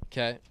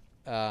 Okay.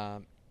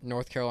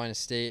 North Carolina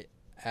State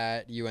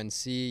at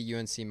UNC.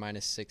 UNC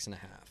minus 6.5.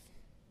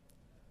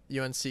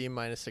 UNC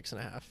minus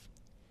 6.5.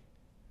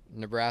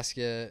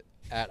 Nebraska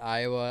at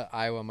Iowa.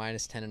 Iowa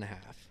minus 10.5.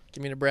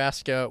 Give me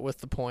Nebraska with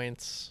the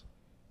points.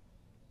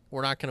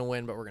 We're not going to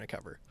win, but we're going to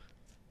cover.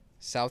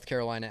 South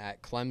Carolina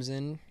at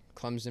Clemson.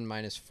 Clemson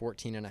minus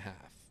 14.5.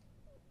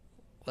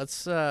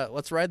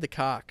 Let's ride the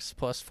Cox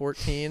plus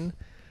 14.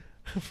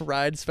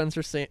 Ride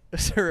Spencer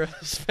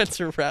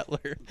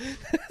Rattler.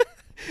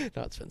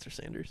 Not Spencer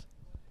Sanders.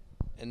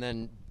 And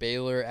then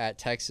Baylor at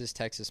Texas.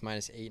 Texas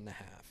minus 8.5.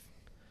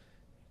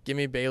 Give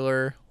me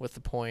Baylor with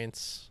the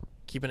points,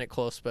 keeping it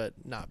close but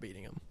not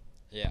beating them.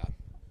 Yeah.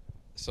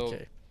 So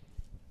okay.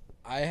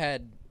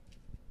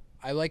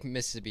 I like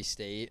Mississippi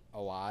State a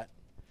lot.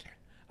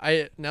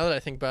 Now that I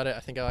think about it, I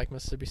think I like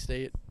Mississippi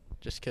State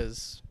just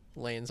because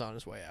Lane's on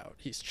his way out.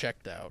 He's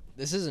checked out.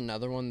 This is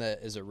another one that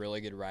is a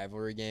really good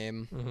rivalry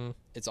game. Mm-hmm.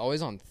 It's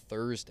always on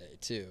Thursday,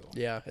 too.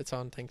 Yeah, it's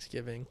on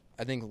Thanksgiving.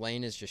 I think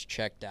Lane is just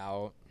checked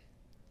out.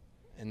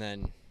 And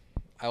then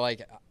I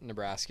like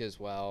Nebraska as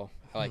well.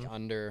 I like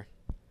under.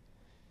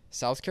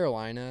 South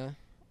Carolina,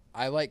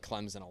 I like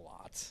Clemson a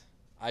lot.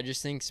 I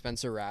just think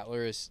Spencer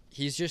Rattler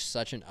he's just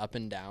such an up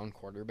and down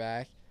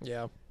quarterback.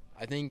 Yeah.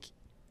 I think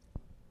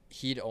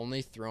he'd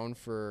only thrown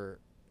for,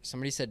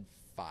 somebody said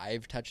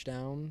 5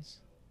 touchdowns.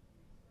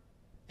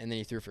 And then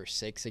he threw for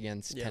 6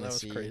 against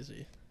Tennessee. Yeah, that was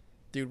crazy.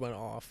 Dude went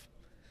off.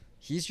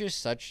 He's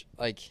just such,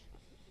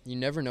 you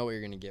never know what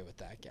you're going to get with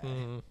that guy.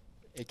 Mm-hmm.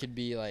 It could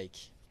be,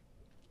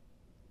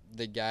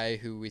 the guy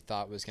who we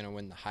thought was going to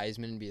win the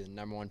Heisman and be the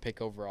number 1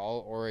 pick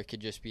overall, or it could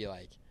just be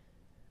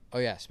oh,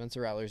 yeah,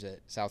 Spencer Rattler's at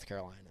South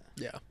Carolina.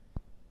 Yeah.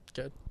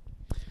 Good.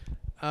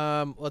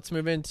 Let's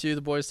move into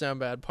the Boys Down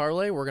Bad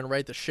parlay. We're going to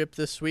right the ship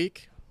this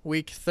week.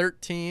 Week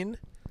 13,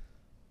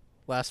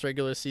 last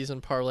regular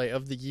season parlay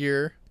of the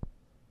year.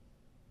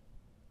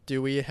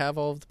 Do we have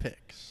all of the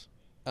picks?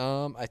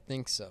 I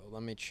think so.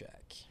 Let me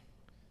check.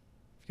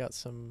 We've got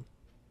some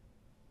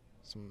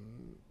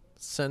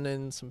send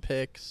in some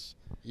picks.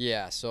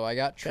 Yeah, so I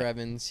got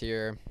Trevin's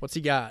here. What's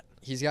he got?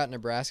 He's got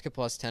Nebraska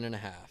plus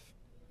 10.5.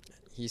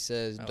 He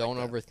says, don't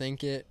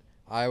overthink it.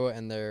 Iowa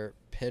and their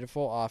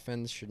pitiful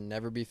offense should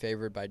never be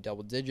favored by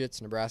double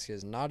digits. Nebraska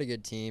is not a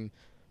good team.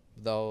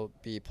 They'll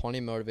be plenty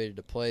motivated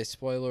to play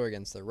spoiler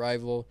against their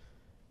rival.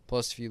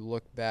 Plus, if you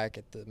look back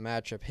at the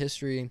matchup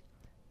history,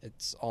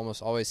 it's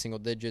almost always single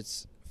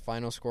digits.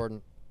 Final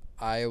score,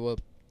 Iowa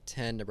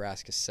 10,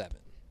 Nebraska 7.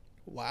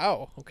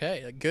 Wow.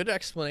 Okay. A good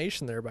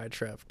explanation there by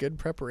Trev. Good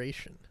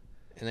preparation.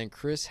 And then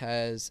Chris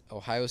has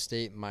Ohio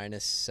State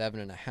minus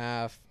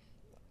 7.5.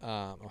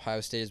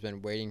 Ohio State has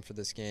been waiting for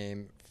this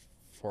game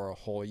for a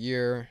whole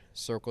year.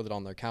 Circled it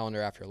on their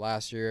calendar after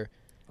last year.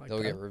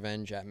 They'll get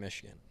revenge at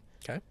Michigan.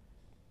 Okay.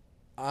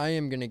 I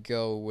am going to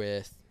go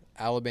with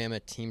Alabama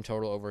team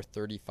total over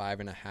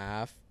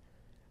 35.5.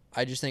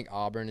 I just think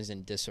Auburn is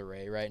in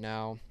disarray right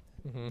now.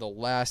 Mm-hmm. The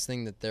last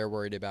thing that they're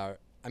worried about,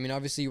 I mean,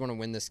 obviously you want to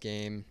win this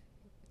game.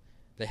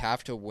 They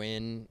have to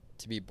win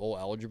to be bowl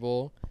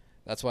eligible.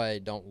 That's why I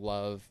don't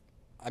love,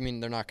 I mean,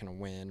 they're not going to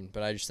win,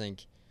 but I just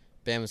think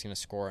Bama's going to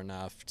score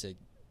enough to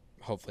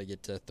hopefully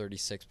get to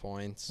 36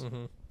 points.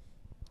 Mm-hmm.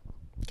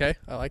 Okay,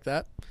 I like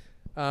that.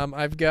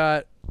 I've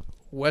got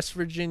West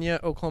Virginia,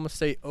 Oklahoma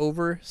State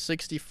over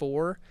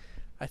 64.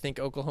 I think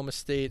Oklahoma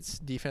State's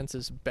defense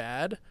is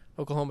bad.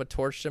 Oklahoma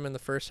torched them in the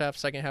first half.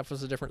 Second half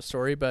was a different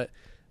story, but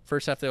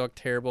first half they looked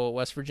terrible.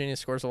 West Virginia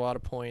scores a lot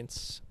of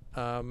points,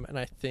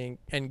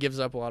 and gives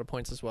up a lot of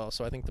points as well.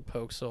 So I think the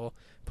Pokes will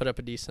put up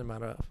a decent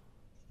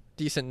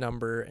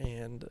number,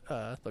 and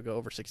they'll go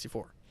over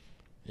 64.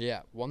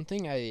 Yeah, one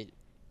thing I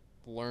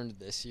learned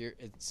this year,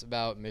 it's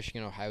about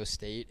Michigan, Ohio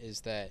State,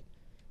 is that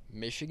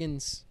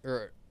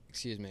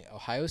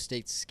Ohio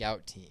State's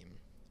scout team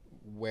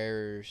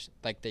wears,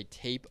 they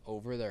tape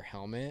over their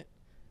helmet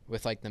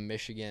with, the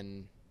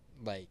Michigan,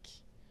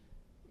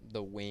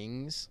 the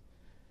wings.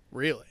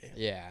 Really?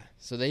 Yeah.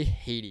 So they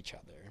hate each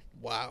other.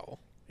 Wow.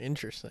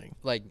 Interesting.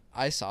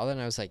 I saw that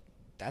and I was like,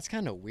 that's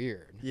kind of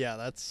weird. Yeah,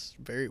 that's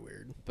very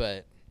weird.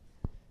 But,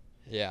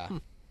 yeah.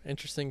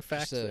 Interesting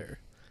facts there.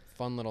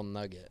 Fun little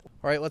nugget.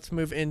 All right, let's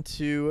move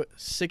into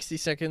 60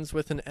 seconds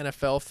with an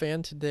NFL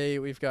fan. Today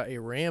we've got a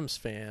Rams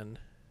fan,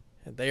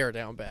 and they are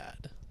down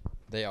bad.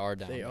 They are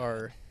down bad. They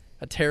are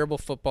a terrible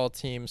football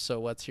team,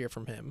 so let's hear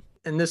from him.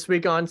 And this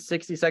week on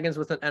 60 Seconds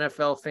with an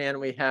NFL fan,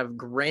 we have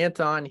Grant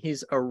on.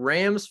 He's a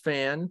Rams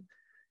fan.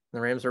 The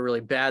Rams are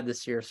really bad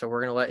this year, so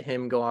we're going to let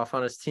him go off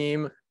on his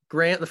team.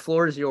 Grant, the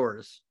floor is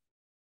yours.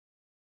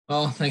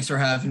 Well, thanks for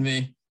having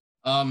me.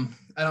 I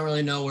don't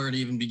really know where to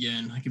even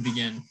begin. I could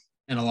begin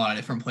in a lot of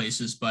different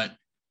places, but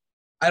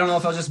I don't know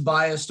if I was just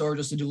biased or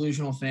just a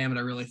delusional fan, but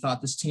I really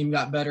thought this team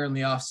got better in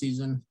the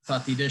offseason.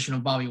 Thought the addition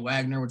of Bobby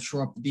Wagner would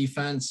shore up the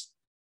defense.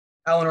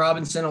 Allen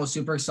Robinson, I was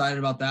super excited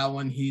about that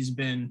one. He's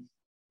been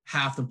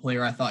half the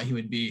player I thought he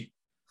would be.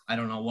 I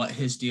don't know what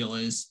his deal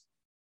is.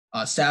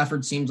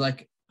 Stafford seems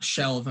like a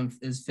shell of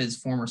his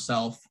former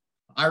self.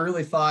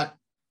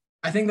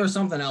 I think there's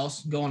something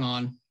else going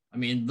on. I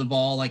mean, the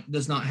ball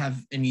does not have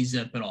any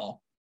zip at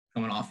all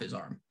coming off his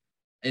arm.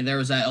 And there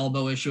was that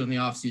elbow issue in the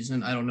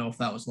offseason. I don't know if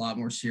that was a lot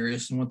more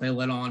serious than what they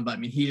let on, but I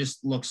mean, he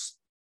doesn't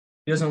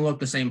look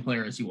the same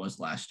player as he was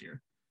last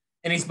year.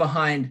 And he's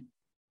behind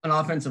an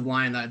offensive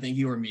line that I think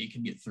you or me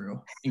could get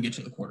through and get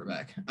to the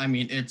quarterback. I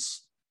mean,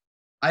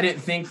 I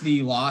didn't think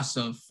the loss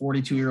of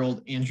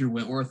 42-year-old Andrew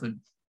Whitworth would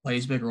play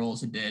as big a role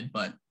as it did,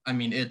 but I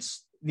mean,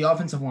 the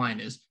offensive line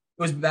it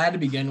was bad to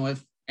begin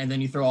with, and then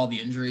you throw all the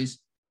injuries.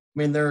 I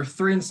mean, they're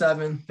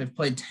 3-7. They've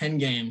played 10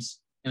 games,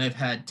 and they've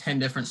had 10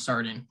 different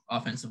starting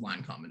offensive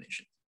line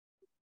combinations.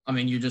 I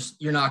mean,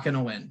 you're not going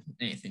to win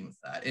anything with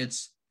that.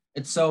 It's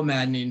so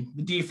maddening.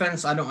 The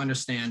defense, I don't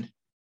understand.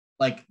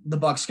 Like the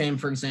Bucs game,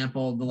 for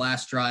example, the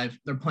last drive,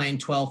 they're playing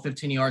 12,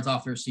 15 yards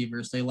off the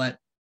receivers. They let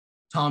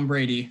Tom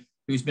Brady,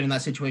 who's been in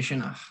that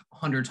situation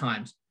 100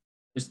 times,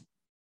 just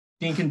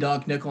dink and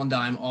dunk, nickel and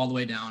dime all the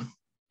way down.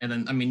 And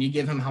then, I mean, you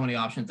give him how many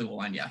options at the goal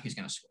line? Yeah, he's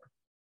going to score.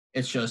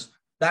 It's just,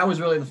 that was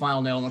really the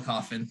final nail in the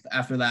coffin.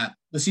 After that,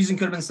 the season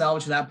could have been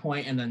salvaged at that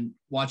point, and then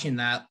watching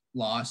that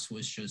loss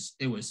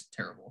it was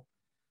terrible.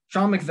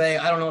 Sean McVay,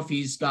 I don't know if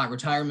he's got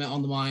retirement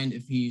on the mind,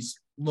 if he's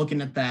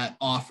looking at that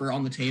offer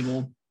on the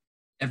table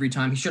every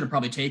time. He should have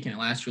probably taken it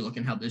last year,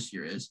 looking how this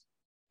year is.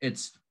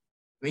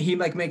 He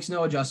makes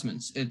no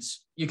adjustments.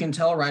 You can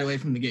tell right away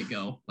from the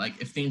get-go,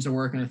 if things are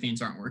working or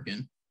things aren't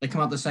working. They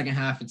come out the second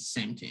half, it's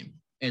the same team.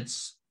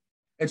 It's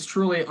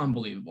truly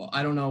unbelievable.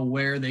 I don't know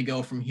where they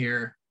go from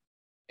here.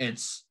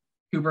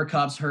 Cooper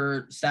Kupp's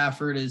hurt.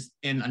 Stafford is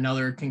in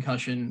another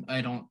concussion.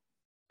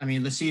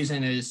 The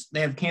season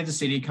they have Kansas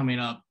City coming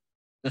up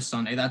this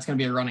Sunday. That's going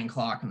to be a running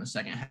clock in the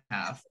second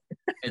half.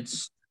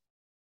 It's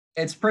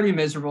pretty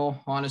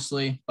miserable,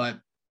 honestly, but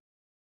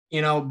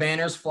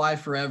banners fly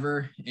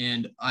forever.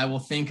 And I will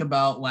think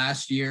about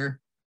last year,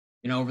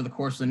 over the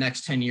course of the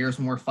next 10 years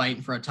when we're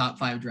fighting for a top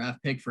 5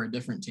 draft pick for a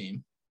different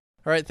team.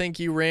 All right. Thank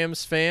you,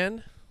 Rams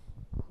fan.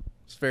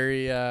 It's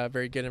very,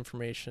 very good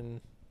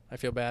information. I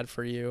feel bad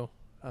for you.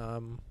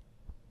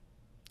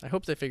 I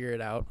hope they figure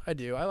it out. I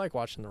do. I like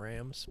watching the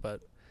Rams,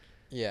 but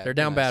yeah, they're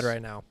down bad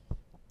right now.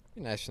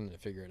 Nice for them to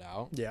figure it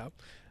out. Yeah.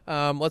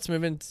 Let's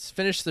move in.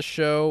 Finish the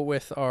show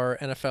with our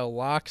NFL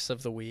locks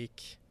of the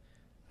week.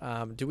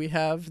 Do we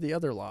have the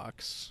other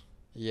locks?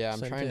 Yeah,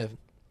 I'm trying to.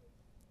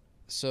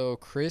 So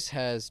Chris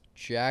has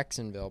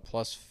Jacksonville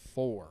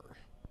 +4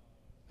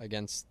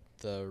 against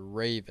the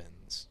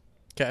Ravens.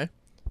 Okay.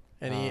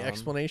 Any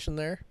explanation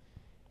there?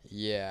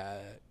 Yeah.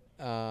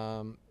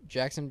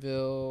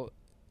 Jacksonville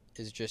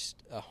is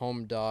just a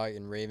home dog,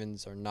 and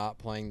Ravens are not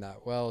playing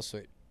that well, so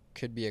it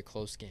could be a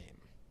close game.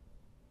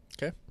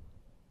 Okay.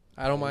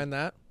 I don't mind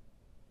that.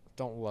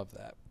 Don't love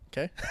that.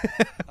 Okay.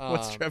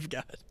 What's Trev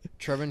got?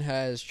 Trevin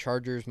has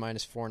Chargers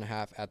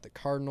 -4.5 at the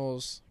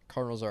Cardinals.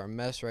 Cardinals are a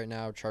mess right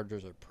now.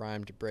 Chargers are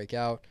primed to break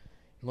out.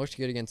 It looks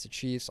good against the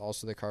Chiefs.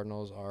 Also, the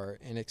Cardinals are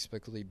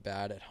inexplicably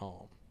bad at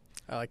home.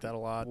 I like that a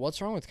lot.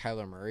 What's wrong with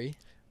Kyler Murray?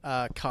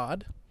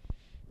 Cod.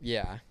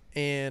 Yeah.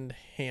 And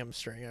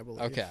hamstring, I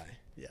believe. Okay.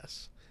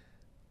 Yes.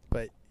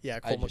 But, yeah,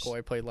 Colt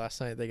McCoy played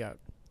last night. They got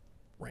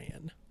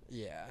ran.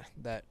 Yeah.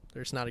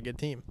 There's not a good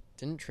team.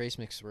 Didn't Trace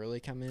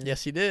McSorley come in?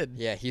 Yes, he did.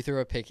 Yeah, he threw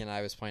a pick, and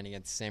I was playing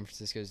against San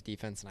Francisco's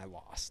defense, and I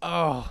lost.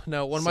 Oh,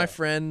 no. One of my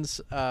friends,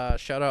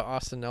 shout out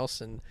Austin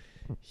Nelson,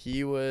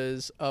 he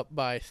was up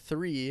by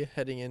 3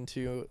 heading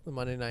into the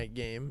Monday night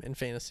game in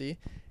fantasy,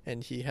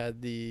 and he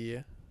had the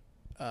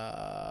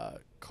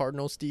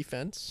Cardinals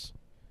defense.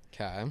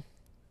 Okay.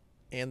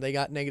 And they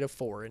got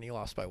 -4, and he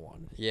lost by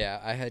 1. Yeah,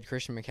 I had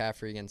Christian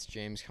McCaffrey against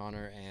James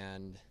Conner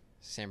and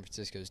San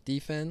Francisco's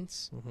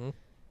defense,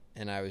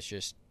 and I was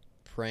just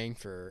praying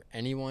for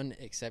anyone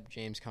except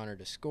James Conner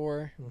to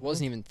score.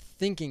 Wasn't even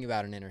thinking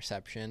about an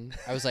interception.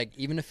 I was like,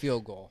 even a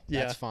field goal,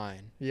 that's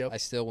fine. Yep. I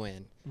still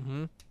win.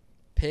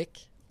 Pick,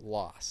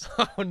 loss.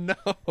 Oh, no.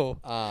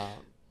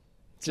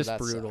 Just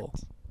brutal.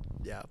 Sucked.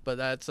 Yeah, but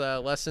that's a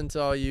lesson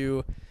to all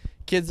you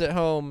kids at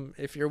home.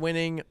 If you're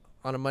winning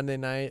on a Monday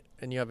night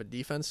and you have a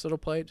defense that'll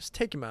play, just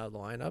take him out of the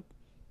lineup.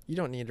 You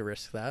don't need to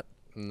risk that.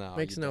 No,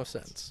 makes no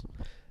sense.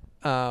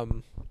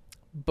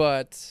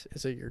 But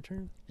is it your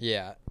turn?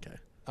 Yeah. Okay.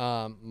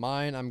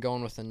 Mine, I'm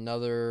going with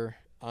another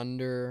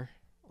under.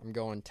 I'm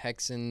going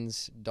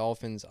Texans,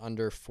 Dolphins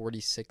under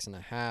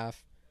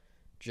 46.5.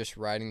 Just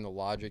riding the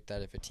logic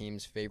that if a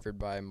team's favored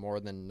by more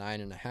than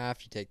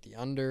 9.5, you take the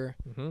under.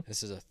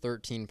 This is a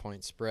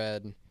 13-point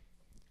spread.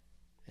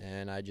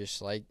 And I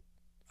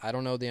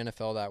don't know the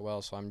NFL that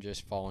well, so I'm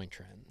just following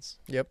trends.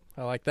 Yep,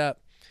 I like that.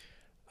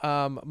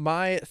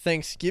 My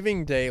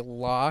Thanksgiving Day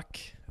lock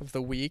of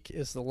the week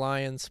is the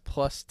Lions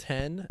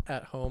 +10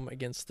 at home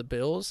against the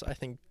Bills. I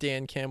think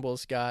Dan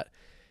Campbell's got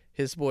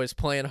His boy's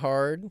playing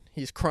hard.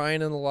 He's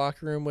crying in the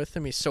locker room with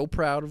him. He's so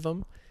proud of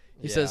him.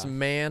 He says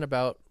man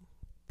about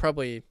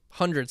probably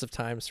hundreds of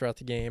times throughout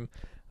the game.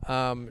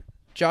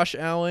 Josh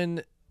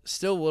Allen,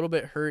 still a little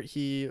bit hurt.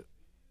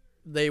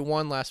 They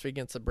won last week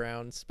against the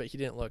Browns, but he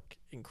didn't look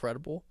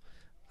incredible.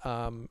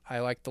 I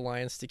like the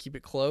Lions to keep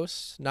it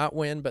close. Not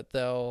win, but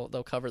they'll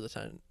cover the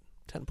 10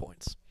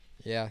 points.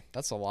 Yeah,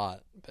 that's a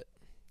lot. But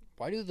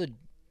why do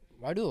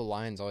the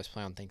Lions always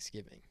play on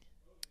Thanksgiving?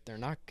 They're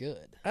not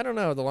good. I don't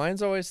know. The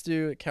Lions always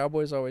do.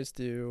 Cowboys always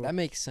do. That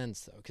makes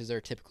sense, though, because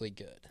they're typically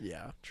good.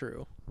 Yeah,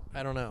 true.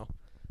 I don't know.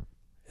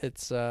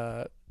 It's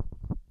they're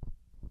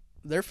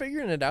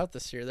figuring it out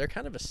this year. They're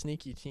kind of a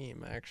sneaky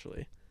team,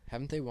 actually.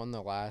 Haven't they won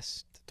the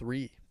last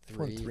three? They've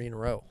won 3 in a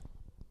row.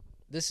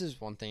 This is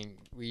one thing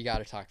we got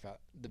to talk about.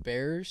 The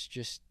Bears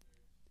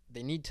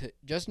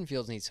Justin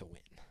Fields needs to win.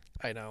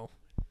 I know.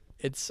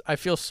 I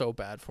feel so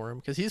bad for him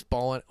because he's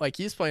balling. Like,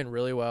 he's playing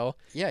really well.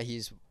 Yeah,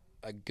 he's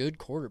a good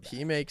quarterback.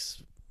 He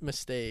makes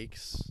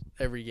mistakes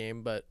every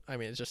game, but I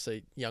mean, it's just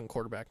a young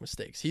quarterback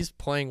mistakes. He's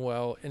playing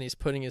well, and he's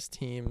putting his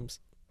team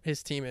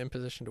in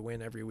position to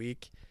win every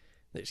week.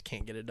 They just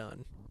can't get it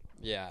done.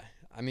 Yeah,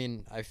 I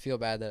mean, I feel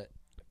bad that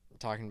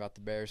talking about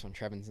the Bears when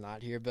Trevin's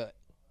not here, but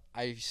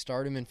I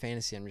start him in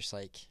fantasy. I'm just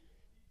like,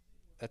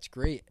 that's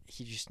great.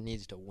 He just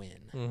needs to win.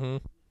 Mm-hmm.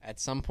 At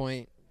some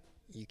point,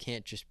 you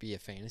can't just be a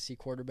fantasy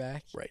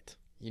quarterback. Right.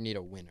 You need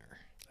a winner.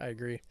 I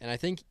agree. And I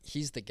think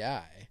he's the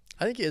guy.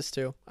 I think he is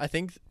too. I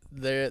think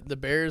the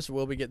Bears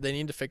they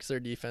need to fix their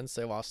defense.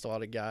 They lost a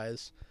lot of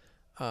guys.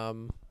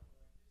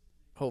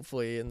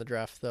 Hopefully in the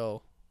draft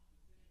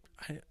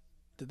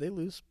did they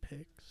lose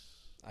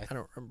picks? I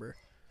don't remember.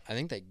 I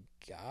think they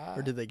got.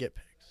 Or did they get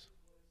picks?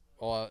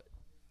 Well,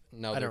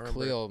 no, their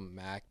Khalil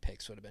Mack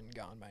picks would have been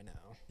gone by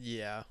now.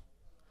 Yeah.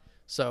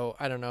 So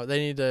I don't know. They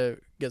need to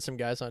get some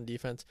guys on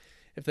defense.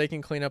 If they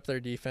can clean up their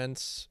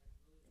defense,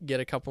 get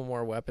a couple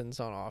more weapons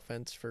on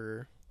offense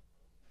for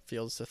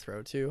Fields to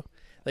throw to.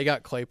 They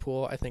got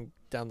Claypool. I think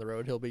down the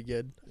road he'll be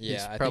good.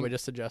 Yeah, he's probably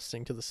just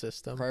adjusting to the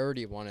system.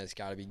 Priority one has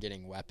got to be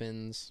getting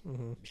weapons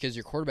because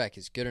your quarterback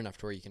is good enough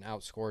to where you can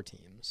outscore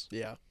teams.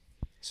 Yeah.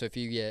 So if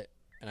you get,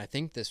 and I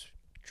think this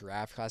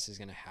draft class is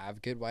going to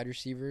have good wide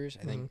receivers.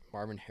 I think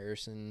Marvin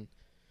Harrison.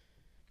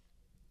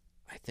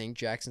 I think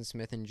Jackson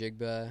Smith and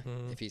Jigba,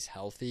 if he's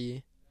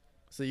healthy.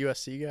 Is the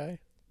USC guy?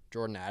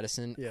 Jordan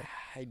Addison. Yeah.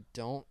 I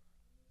don't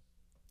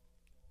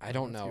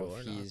know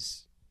if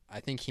he's. I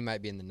think he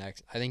might be in the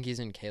next. I think he's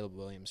in Caleb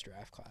Williams'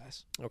 draft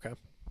class. Okay.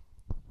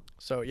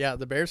 So, yeah,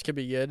 the Bears could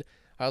be good.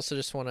 I also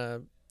just want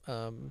to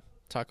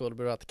talk a little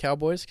bit about the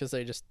Cowboys because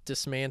they just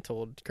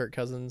dismantled Kirk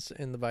Cousins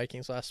in the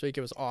Vikings last week.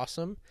 It was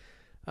awesome.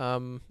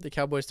 The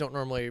Cowboys don't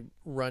normally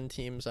run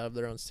teams out of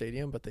their own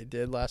stadium, but they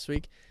did last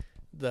week.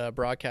 The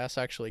broadcast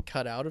actually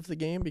cut out of the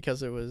game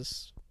because they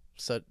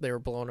were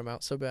blowing them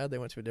out so bad they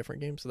went to a different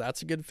game. So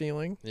that's a good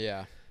feeling.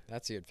 Yeah,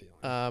 that's a good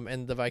feeling.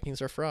 And the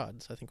Vikings are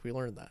frauds. I think we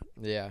learned that.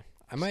 Yeah.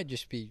 I might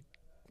just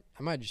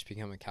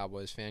become a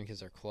Cowboys fan because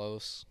they're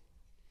close.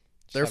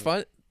 They're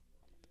fun.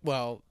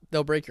 Well,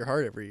 they'll break your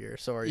heart every year.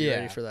 So are you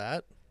ready for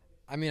that?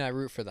 I mean, I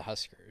root for the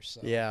Huskers.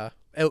 So. Yeah.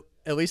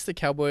 At least the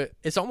Cowboy.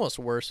 It's almost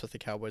worse with the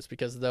Cowboys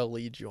because they'll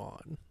lead you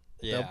on.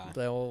 Yeah.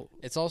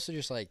 It's also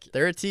just like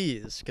they're a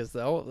tease because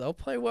they'll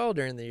play well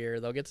during the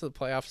year. They'll get to the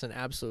playoffs and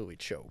absolutely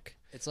choke.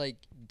 It's like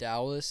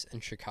Dallas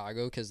and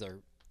Chicago because they're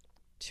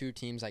two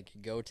teams I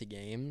could go to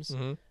games,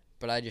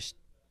 but I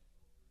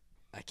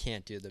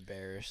can't do the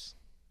Bears.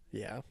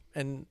 Yeah,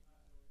 and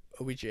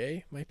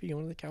OBJ might be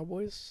going to the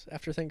Cowboys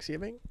after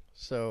Thanksgiving.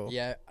 So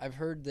yeah, I've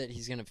heard that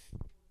he's gonna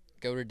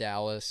go to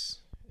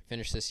Dallas,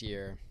 finish this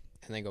year,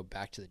 and then go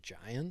back to the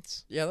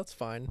Giants. Yeah, that's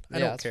fine. I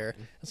don't care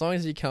fine. As long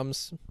as he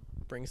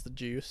brings the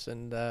juice,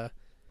 and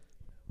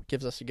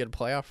gives us a good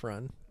playoff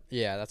run.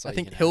 Yeah, that's. All I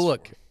think he'll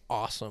look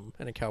awesome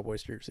in a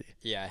Cowboys jersey.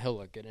 Yeah, he'll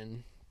look good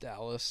in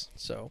Dallas.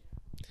 So,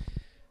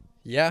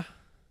 yeah,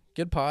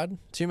 good pod.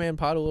 2-man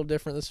pod, a little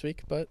different this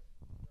week, but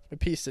we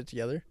pieced it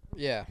together.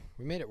 Yeah,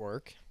 we made it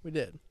work. We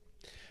did.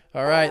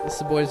 All right, this is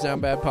the Boys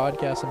Down Bad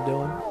podcast. I'm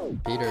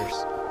Dylan. Peters.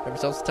 Have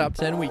yourselves a top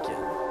 10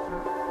 weekend.